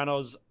 Tracy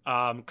Reynolds,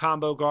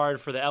 combo guard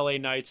for the LA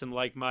Knights and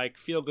Like Mike.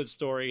 Feel good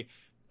story.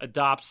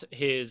 Adopts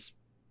his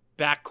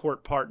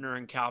backcourt partner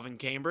in Calvin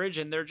Cambridge,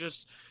 and they're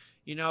just,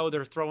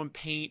 they're throwing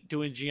paint,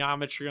 doing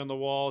geometry on the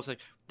walls. Like,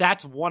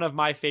 that's one of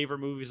my favorite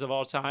movies of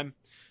all time.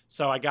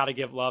 So I got to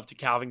give love to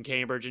Calvin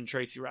Cambridge and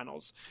Tracy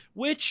Reynolds,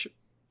 which,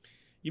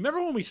 you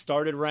remember when we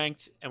started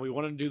Ranked and we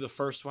wanted to do the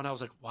first one? I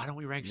was like, why don't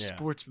we rank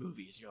sports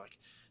movies? And you're like,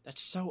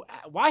 that's so...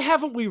 Why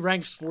haven't we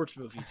ranked sports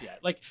movies yet?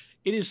 Like,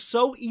 it is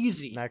so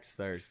easy. Next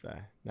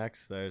Thursday.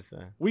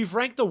 We've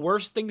ranked the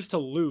worst things to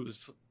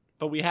lose,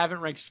 but we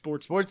haven't ranked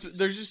sports movies.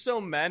 There's just so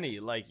many.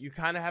 Like, you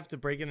kind of have to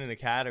break it into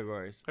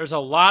categories. There's a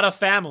lot of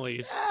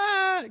families.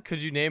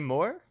 Could you name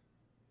more?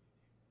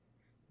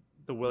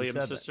 The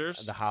Williams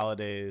sisters. The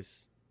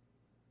Holidays.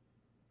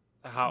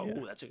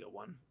 Ooh, that's a good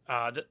one.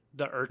 The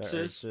Ertzes. The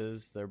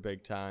Ertzes, they're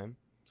big time.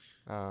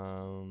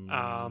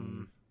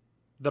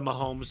 The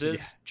Mahomeses.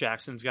 Yeah.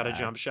 Jackson's got a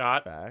jump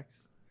shot.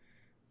 Facts.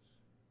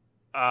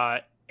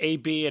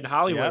 AB and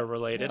Hollywood are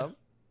related. Yep.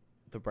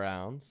 The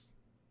Browns.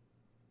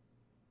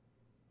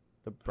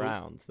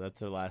 That's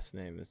their last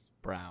name is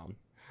Brown.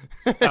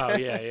 Oh,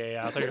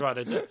 yeah. I thought you were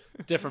about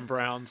different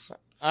Browns.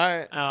 All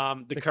right.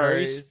 The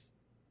Currys.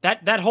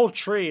 That whole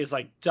tree is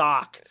like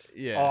Doc,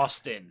 yeah.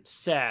 Austin,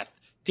 Seth,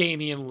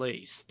 Damian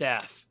Lee,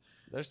 Steph.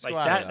 They're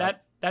like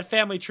that. That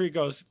family tree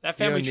goes. That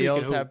family tree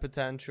O'Neals could have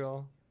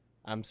potential.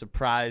 I'm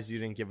surprised you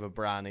didn't give a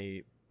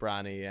Bronny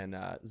and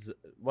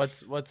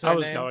what's her I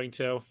was name? going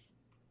to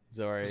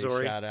Zori.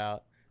 Shout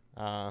out.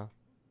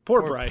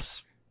 Poor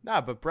Bryce.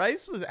 Nah, but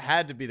Bryce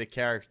had to be the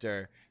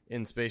character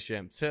in Space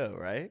Jam 2,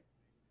 right?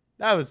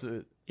 That was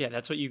yeah.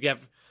 That's what you get.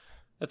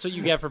 That's what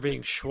you get for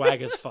being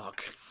swag as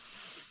fuck.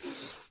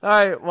 All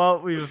right.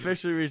 Well, we've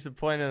officially reached the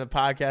point in the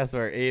podcast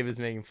where Abe is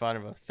making fun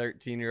of a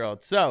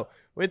 13-year-old. So,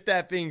 with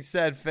that being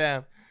said,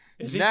 fam,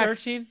 is he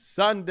next 13?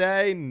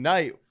 Sunday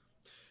night.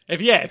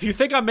 If you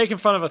think I'm making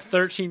fun of a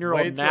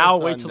 13-year-old now,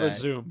 wait till the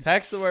Zoom.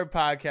 Text the word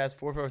podcast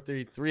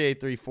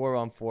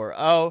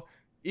 443-383-4140.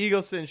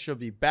 Eagleson should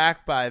be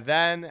back by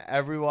then.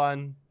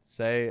 Everyone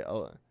say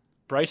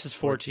Bryce is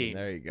 14.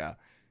 There you go.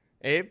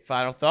 Abe,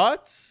 final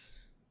thoughts?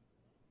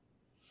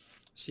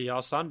 See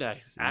y'all Sunday.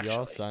 See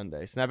y'all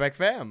Sunday. Snapback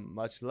fam,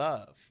 much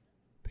love.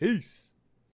 Peace.